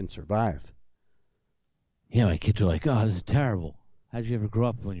did you even survive? Yeah, my kids are like, "Oh, this is terrible." How did you ever grow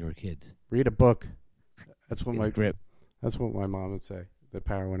up when you were kids? Read a book. That's what grip. That's what my mom would say. The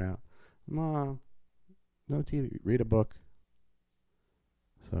power went out. Mom, no TV. Read a book.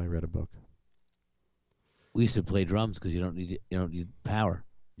 So I read a book. We used to play drums because you don't need power.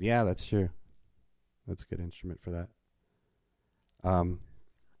 Yeah, that's true. That's a good instrument for that.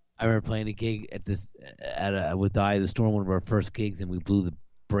 I remember playing a gig with the Eye of the Storm, one of our first gigs, and we blew the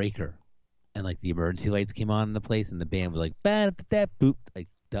breaker, and like the emergency lights came on in the place, and the band was like, boop, like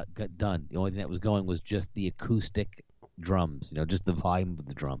got done. The only thing that was going was just the acoustic drums, just the volume of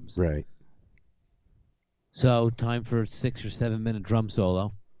the drums. Right. So time for a 6 or 7 minute drum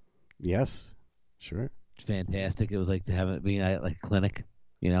solo. Yes, sure. It's fantastic. It was like to have it being like a clinic,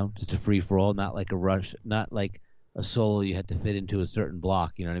 just a free for all, not like a rush, not like a solo you had to fit into a certain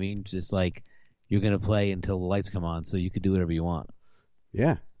block. You know what I mean? Just like you're gonna play until the lights come on, so you could do whatever you want.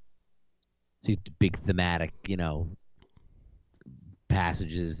 Yeah. So big thematic,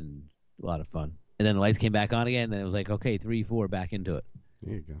 passages and a lot of fun. And then the lights came back on again, and it was like, okay, 3, 4, back into it.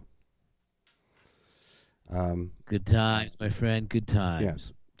 There you go. Good times, my friend. Good times.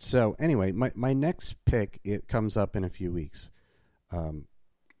 Yes. So anyway, my next pick, it comes up in a few weeks. And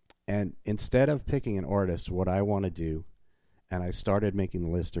instead of picking an artist, what I want to do, and I started making the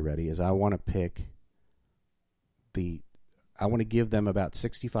list already, is I want to give them about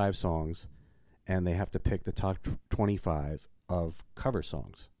 65 songs, and they have to pick the top 25 of cover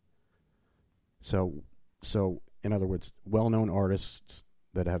songs. So in other words, well-known artists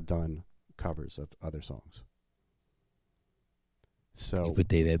that have done covers of other songs. So you put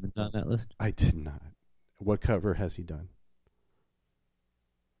Dave Edmunds on that list? I did not. What cover has he done?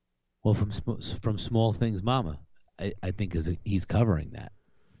 Well, from Small Things Mama, I think he's covering that.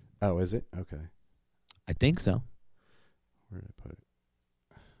 Oh, is it? Okay. I think so. Where did I put it?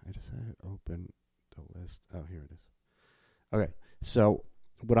 I just had it open the list. Oh, here it is. Okay. So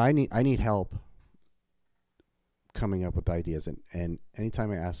what I need help coming up with ideas, and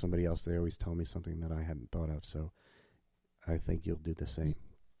anytime I ask somebody else, they always tell me something that I hadn't thought of. So I think you'll do the same.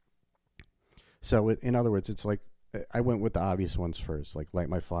 So in other words, it's like I went with the obvious ones first, like "Light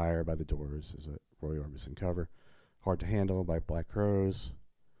My Fire" by The Doors is a Roy Orbison cover, "Hard to Handle" by Black Crowes,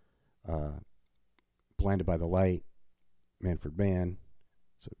 "Blinded by the Light," Manfred Mann,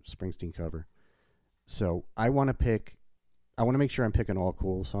 it's a Springsteen cover. So I want to make sure I'm picking all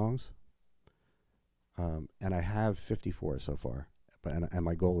cool songs. And I have 54 so far, and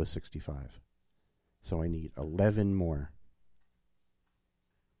my goal is 65. So I need 11 more.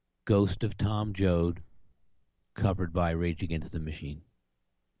 "Ghost of Tom Joad," covered by Rage Against the Machine.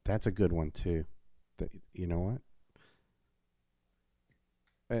 That's a good one too. You know what?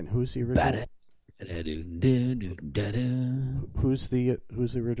 And who's the original? Who's the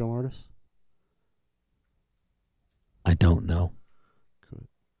original artist? I don't know. Good.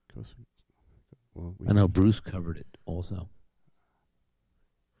 Well, I know Bruce covered it also.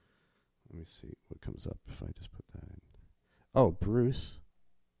 Let me see what comes up if I just put that in. Oh, Bruce.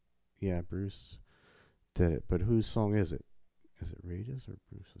 Yeah, Bruce did it. But whose song is it? Is it Rage's or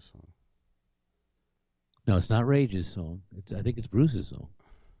Bruce's song? No, it's not Rage's song. I think it's Bruce's song.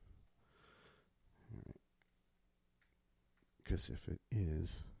 Because if it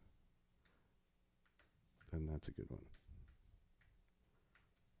is, then that's a good one.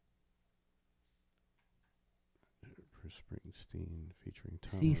 Bruce Springsteen featuring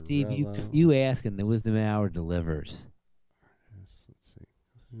Tom See, Steve, Morello. you ask and the Wisdom Hour delivers. Let's see.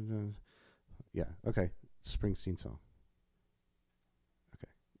 Yeah, okay. Springsteen song. Okay.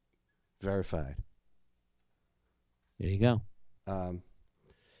 Verified. There you go.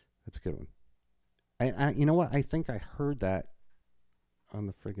 That's a good one. I you know what? I think I heard that on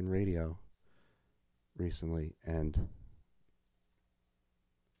the friggin' radio recently and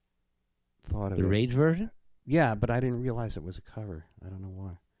thought of the Rage version? Yeah, but I didn't realize it was a cover. I don't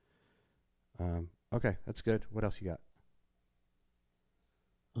know why. Okay, that's good. What else you got?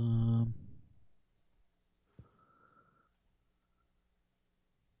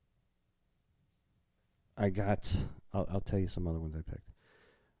 I got. I'll tell you some other ones I picked.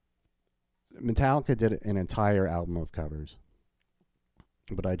 Metallica did an entire album of covers,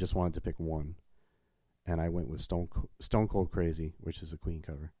 but I just wanted to pick one, and I went with Stone Cold Crazy, which is a Queen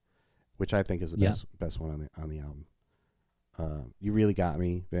cover, which I think is the best one on the album. You Really Got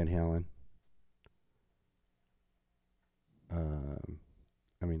Me, Van Halen.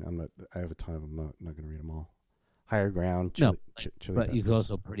 I mean, I have a ton of them. I'm not going to read them all. Higher Ground. Chili but Peppers. you could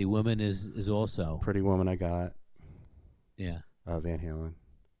also Pretty Woman is also Pretty Woman. I got. Yeah. Van Halen.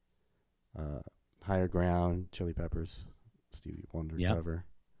 Higher Ground, Chili Peppers, Stevie Wonder cover.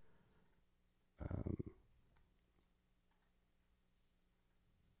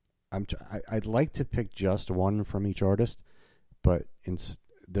 I'd like to pick just one from each artist, but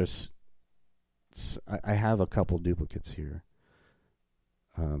I have a couple duplicates here,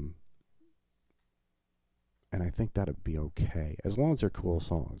 and I think that'd be okay as long as they're cool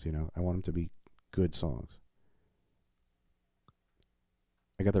songs. You know, I want them to be good songs.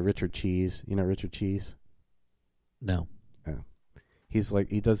 I got the Richard Cheese. You know Richard Cheese? No. Yeah. He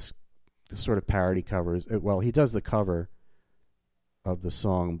does the sort of parody covers. Well, he does the cover of the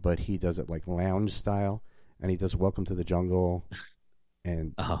song, but he does it like lounge style, and he does Welcome to the Jungle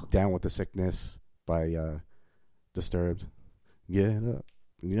and Down with the Sickness by Disturbed. Get up,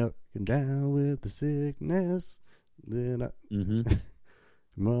 get down with the sickness. Get up. Mm-hmm.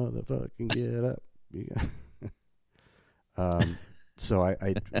 Motherfucking get up. So I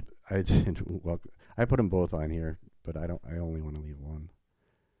did welcome. I put them both on here, but I only want to leave one.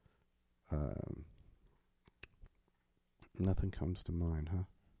 Nothing comes to mind, huh?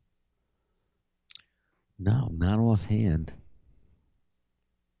 No, not offhand.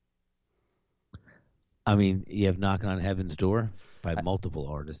 I mean, you have Knocking on Heaven's Door by multiple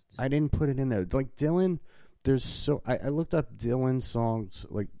artists. I didn't put it in there. Like Dylan, I looked up Dylan songs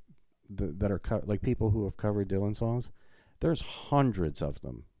like that are like people who have covered Dylan songs. There's hundreds of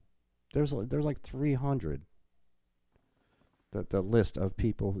them. There's like 300. The list of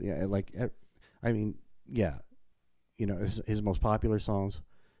people, I mean, yeah, you know, his most popular songs,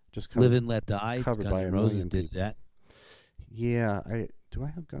 just covered, Live and Let Die. covered Guns by N' a Roses million did people. that. Yeah, do I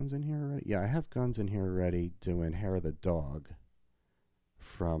have Guns in here already? Yeah, I have Guns in here already doing Hair of the Dog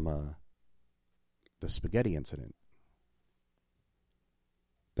from the Spaghetti Incident.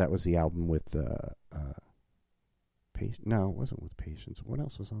 That was the album with no, it wasn't with Patience. What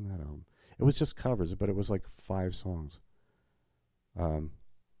else was on that album? It was just covers, but it was like 5 songs.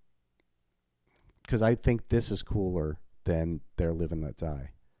 Because I think this is cooler than their Live and Let Die.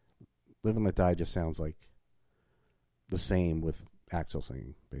 Live and Let Die just sounds like the same with Axl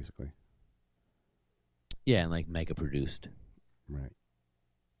singing, basically. Yeah, and like mega produced. Right.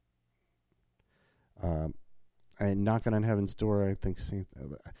 And Knocking on Heaven's Door, I think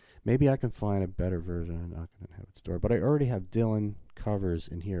maybe I can find a better version of Knocking on Heaven's Door. But I already have Dylan covers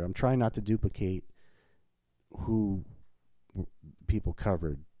in here. I'm trying not to duplicate who people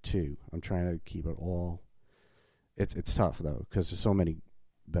covered too. I'm trying to keep it all. It's tough though because there's so many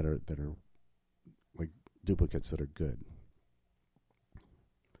that are like duplicates that are good.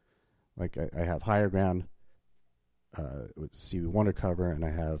 Like I have Higher Ground with Stevie Wonder cover, and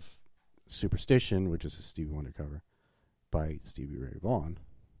I have Superstition, which is a Stevie Wonder cover by Stevie Ray Vaughan.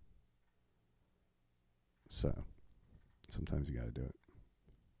 So sometimes you got to do it.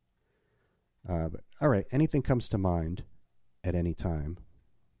 But all right, anything comes to mind at any time,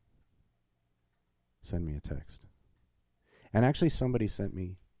 send me a text. And actually, somebody sent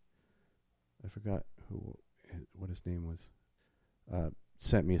me I forgot what his name was.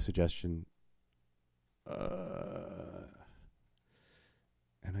 Sent me a suggestion.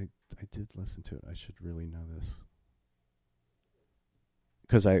 And I did listen to it. I should really know this.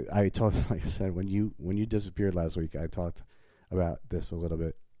 Because I talked, like I said, when you disappeared last week, I talked about this a little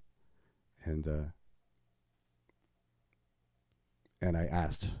bit. And I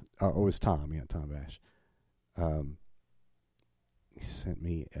asked, it was Tom Bash. He sent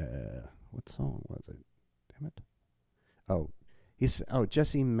me, what song was it? Damn it.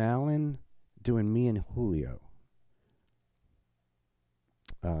 Jesse Malin doing Me and Julio.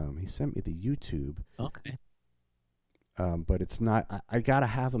 He sent me the YouTube. Okay. But it's not, I gotta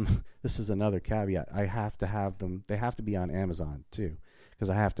have them. This is another caveat. I have to have them. They have to be on Amazon too, because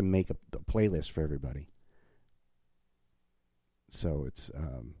I have to make a playlist for everybody. So it's,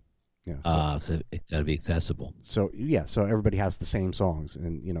 so it's got to be accessible. So yeah, so everybody has the same songs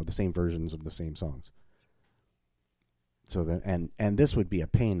and the same versions of the same songs. So that and this would be a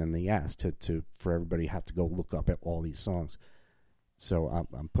pain in the ass to for everybody to have to go look up at all these songs. So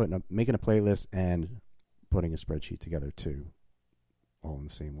I'm making a playlist and putting a spreadsheet together too, all in the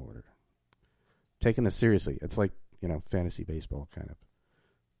same order. Taking this seriously. It's like fantasy baseball kind of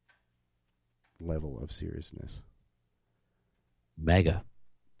level of seriousness. Mega.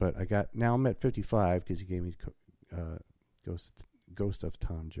 But now I'm at 55 because he gave me Ghost of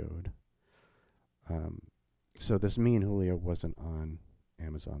Tom Joad. So this Me and Julio wasn't on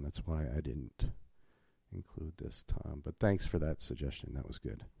Amazon. That's why I didn't include this, Tom. But thanks for that suggestion. That was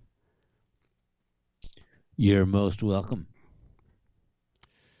good. You're most welcome.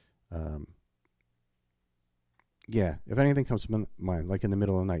 Yeah, if anything comes to mind, like in the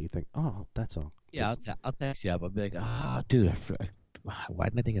middle of the night, you think, oh, that song. Yeah, I'll text you up. I'll be like, dude, why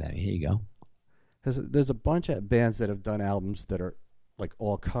didn't I think of that? Here you go. There's a bunch of bands that have done albums that are like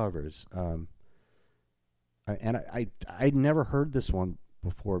all covers. And I'd never heard this one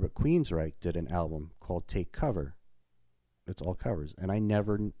before, but Queensryche did an album called Take Cover. It's all covers, and I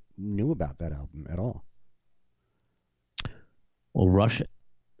never knew about that album at all. Well, Rush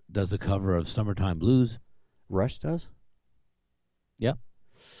does a cover of Summertime Blues. Rush does? Yep.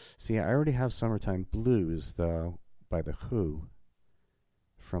 See, I already have Summertime Blues, though, by The Who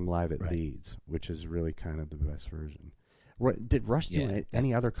from Live at Leeds, which is really kind of the best version. Did Rush do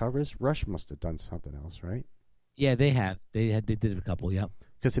any other covers? Rush must have done something else, right? Yeah, they have. They did a couple, yep.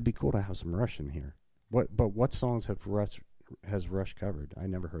 Because it'd be cool to have some Rush in here. What songs has Rush covered? I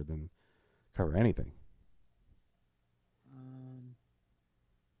never heard them cover anything.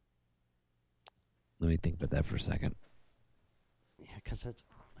 Let me think about that for a second. Yeah, because that's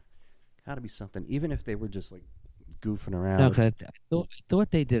got to be something. Even if they were just like goofing around. No, because I thought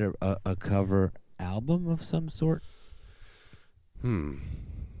they did a cover album of some sort. I don't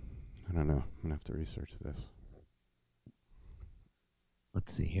know. I'm gonna have to research this.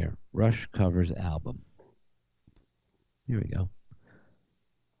 Let's see here. Rush covers album. Here we go.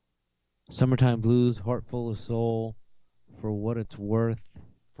 Summertime Blues, Heart Full of Soul, For What It's Worth.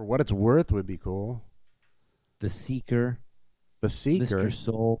 For What It's Worth would be cool. The Seeker. The Seeker? Mr.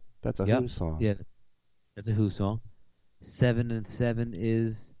 Soul. That's a Who song. Yeah, that's a Who song. 7 and 7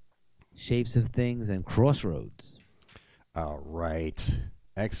 is Shapes of Things and Crossroads. All right.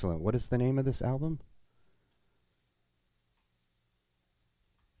 Excellent. What is the name of this album?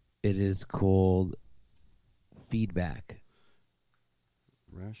 It is called Feedback.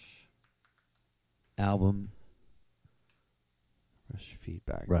 Rush. Album. Rush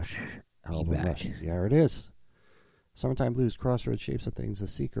Feedback. Rush. Album Feedback. Rush. Yeah, there it is. Summertime Blues, Crossroads, Shapes of Things, The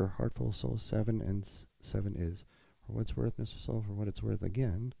Seeker, Heartful of Soul, 7 and 7 is For What It's Worth, Mr. Soul, For What It's Worth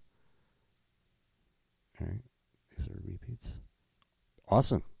again. All right. These are repeats.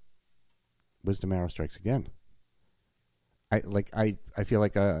 Awesome. Wizdumb Hour strikes again. I feel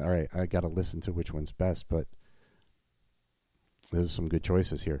like all right, I got to listen to which one's best, but there's some good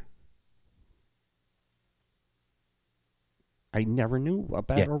choices here. I never knew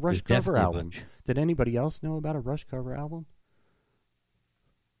about a Rush cover album. Did anybody else know about a Rush cover album?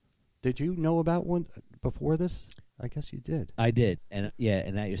 Did you know about one before this? I guess you did. I did, and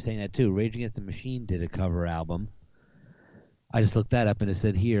now you're saying that too. Rage Against the Machine did a cover album. I just looked that up, and it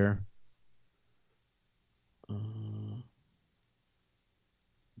said here,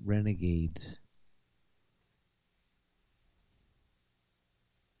 Renegades,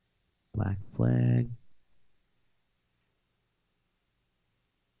 Black Flag.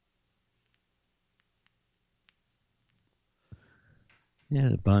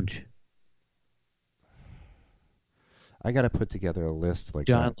 Yeah, a bunch. I got to put together a list like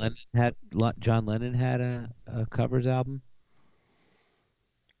John that. Lennon had a covers album.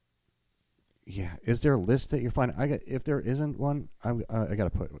 Yeah, is there a list that you're finding? If there isn't one, I got to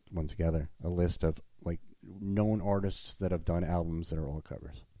put one together. A list of like known artists that have done albums that are all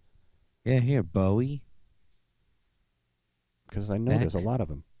covers. Yeah, here Bowie. Because I know there's a lot of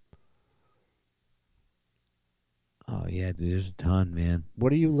them. Oh yeah, dude, there's a ton, man.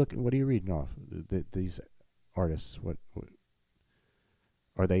 What are you reading off? These artists. What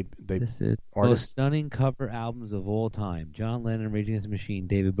are they? This is artists? most stunning cover albums of all time: John Lennon, Rage Against the Machine,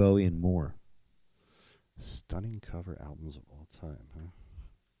 David Bowie, and more. Stunning cover albums of all time, huh?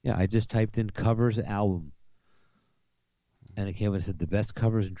 Yeah, I just typed in covers album, and it came up and said the best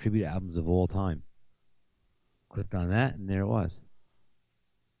covers and tribute albums of all time. Clicked on that, and there it was.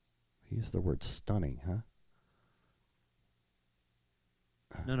 I used the word stunning, huh?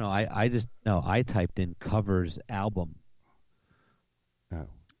 No, I typed in covers album. Oh.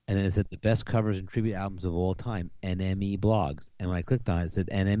 And then it said the best covers and tribute albums of all time, NME blogs. And when I clicked on it, it said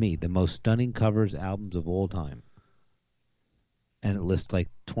NME, the most stunning covers albums of all time. And it lists like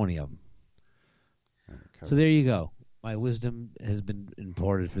 20 of them. Okay. So there you go. My wisdom has been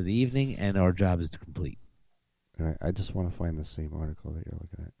imparted for the evening, and our job is to complete. All right, I just want to find the same article that you're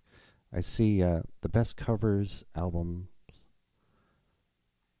looking at. I see the best covers album.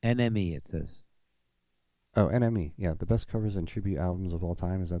 NME, it says. Oh, NME. Yeah, the best covers and tribute albums of all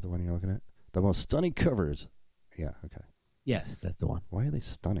time. Is that the one you're looking at? The most stunning covers. Yeah, okay. Yes, that's the one. Why are they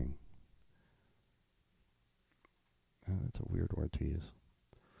stunning? Oh, that's a weird word to use.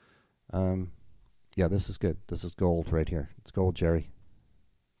 Yeah, this is good. This is gold right here. It's gold, Jerry.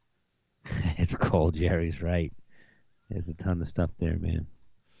 It's gold, Jerry's right. There's a ton of stuff there, man.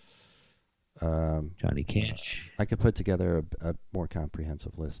 Johnny Cash. I could put together a more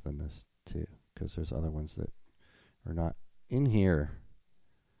comprehensive list than this, too, because there's other ones that are not in here.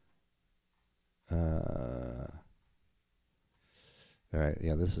 All right,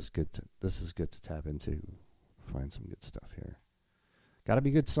 yeah, this is good to tap into. Find some good stuff here. Got to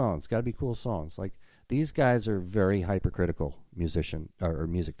be good songs. Got to be cool songs. Like these guys are very hypercritical or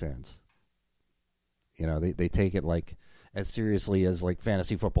music fans. You know, they take it like as seriously as like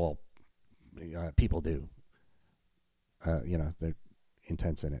fantasy football people do. You know, they're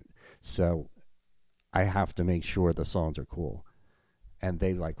intense in it. So I have to make sure the songs are cool, and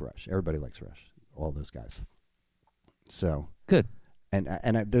they like Rush. Everybody likes Rush. All those guys. So good. And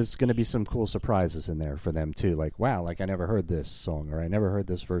there's going to be some cool surprises in there for them too. Like, wow, like I never heard this song, or I never heard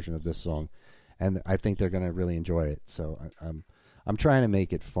this version of this song, and I think they're going to really enjoy it. So I'm trying to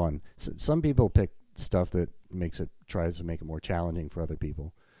make it fun. So some people pick stuff that tries to make it more challenging for other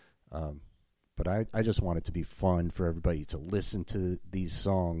people, but I just want it to be fun for everybody to listen to these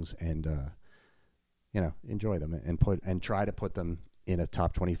songs and enjoy them and try to put them in a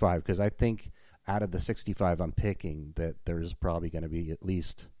top 25, because I think out of the 65 I'm picking, that there's probably going to be at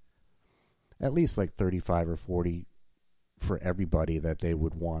least like 35 or 40 for everybody that they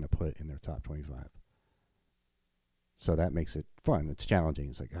would want to put in their top 25. So that makes it fun. It's challenging.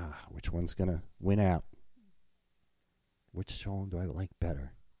 It's like, which one's going to win out? Which song do I like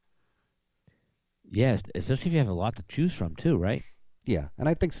better? Yes, especially if you have a lot to choose from too, right? Yeah, and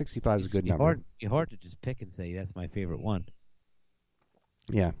I think 65 is a good number. It's hard to just pick and say that's my favorite one.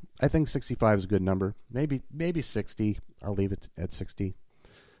 Yeah, I think 65 is a good number. Maybe 60. I'll leave it at 60.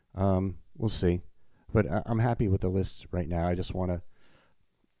 We'll see. But I'm happy with the list right now.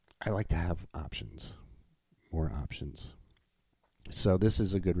 I like to have options, more options. So this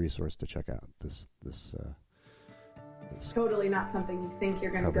is a good resource to check out. This totally not something you think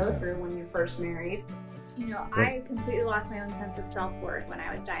you're going to go through when you're first married. You know, I completely lost my own sense of self-worth when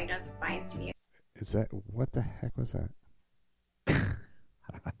I was diagnosed with myasthenia. Is that, what the heck was that?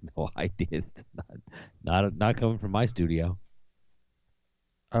 I have no idea. It's not coming from my studio.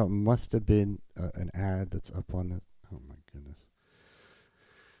 Oh, it must have been an ad that's up on the... Oh, my goodness.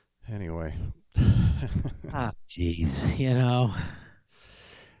 Anyway. Jeez, you know.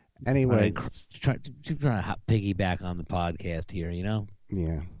 Anyway. Trying to piggyback on the podcast here, you know?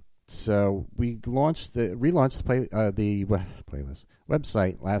 Yeah. So we relaunched the playlist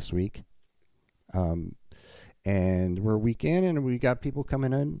website last week. And we're a week in, and we got people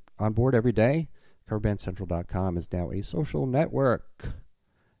coming in on board every day. CoverBandCentral.com is now a social network,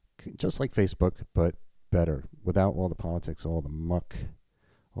 just like Facebook, but better, without all the politics, all the muck,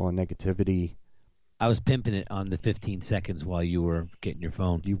 all the negativity. I was pimping it on the 15 seconds while you were getting your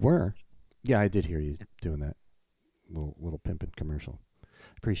phone. You were? Yeah, I did hear you doing that little pimping commercial.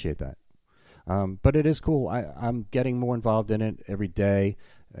 Appreciate that. But it is cool. I'm getting more involved in it every day.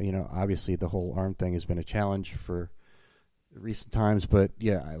 You know, obviously the whole arm thing has been a challenge for recent times. But,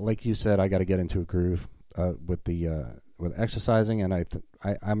 yeah, like you said, I got to get into a groove with the with exercising, and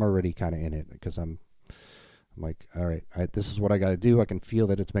I'm already kind of in it because I'm like, all right, this is what I got to do. I can feel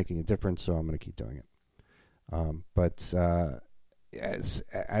that it's making a difference, so I'm going to keep doing it. But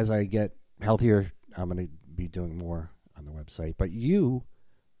as I get healthier, I'm going to be doing more on the website. But you,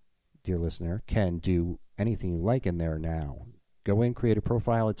 dear listener, can do anything you like in there now. Go in, create a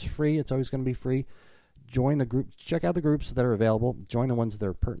profile. It's free. It's always going to be free. Join the group. Check out the groups that are available. Join the ones that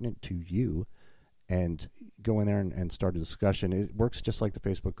are pertinent to you, and go in there and start a discussion. It works just like the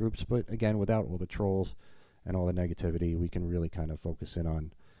Facebook groups, but again, without all the trolls and all the negativity. We can really kind of focus in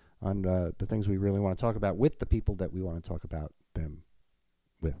on the things we really want to talk about with the people that we want to talk about them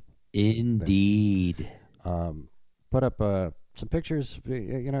with. Indeed. Put up some pictures.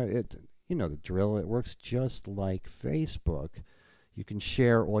 You know the drill. It works just like Facebook. You can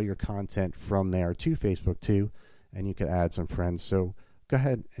share all your content from there to Facebook too, and you can add some friends. So go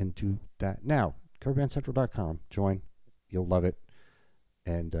ahead and do that now. CoverBandCentral.com. Join. You'll love it.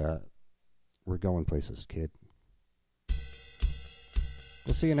 And we're going places, kid.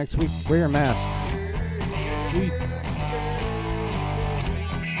 We'll see you next week. Wear your mask. Peace.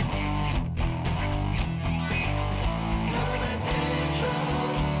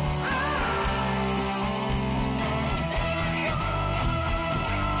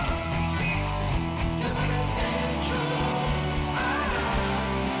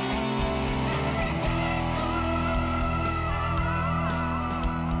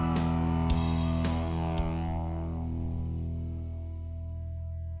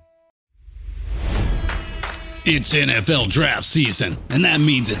 It's NFL draft season, and that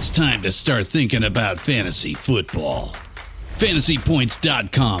means it's time to start thinking about fantasy football.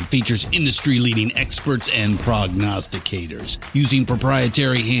 FantasyPoints.com features industry-leading experts and prognosticators using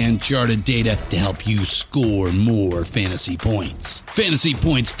proprietary hand-charted data to help you score more fantasy points.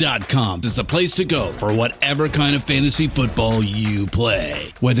 FantasyPoints.com is the place to go for whatever kind of fantasy football you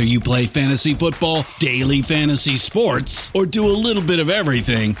play. Whether you play fantasy football, daily fantasy sports, or do a little bit of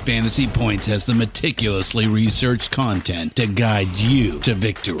everything, Fantasy Points has the meticulously researched content to guide you to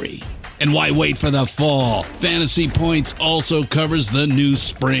victory. And why wait for the fall? Fantasy Points also covers the new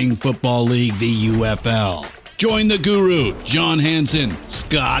spring football league, the UFL. Join the guru, John Hansen,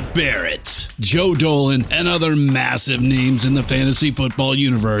 Scott Barrett, Joe Dolan, and other massive names in the fantasy football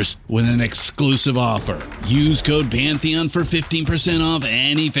universe with an exclusive offer. Use code Pantheon for 15% off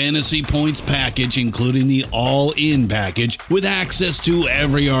any Fantasy Points package, including the all-in package, with access to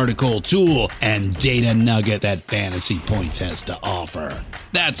every article, tool, and data nugget that Fantasy Points has to offer.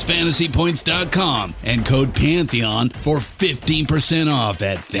 That's FantasyPoints.com and code Pantheon for 15% off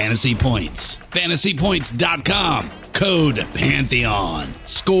at Fantasy Points. FantasyPoints.com, code Pantheon.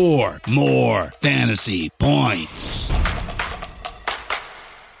 Score more fantasy points.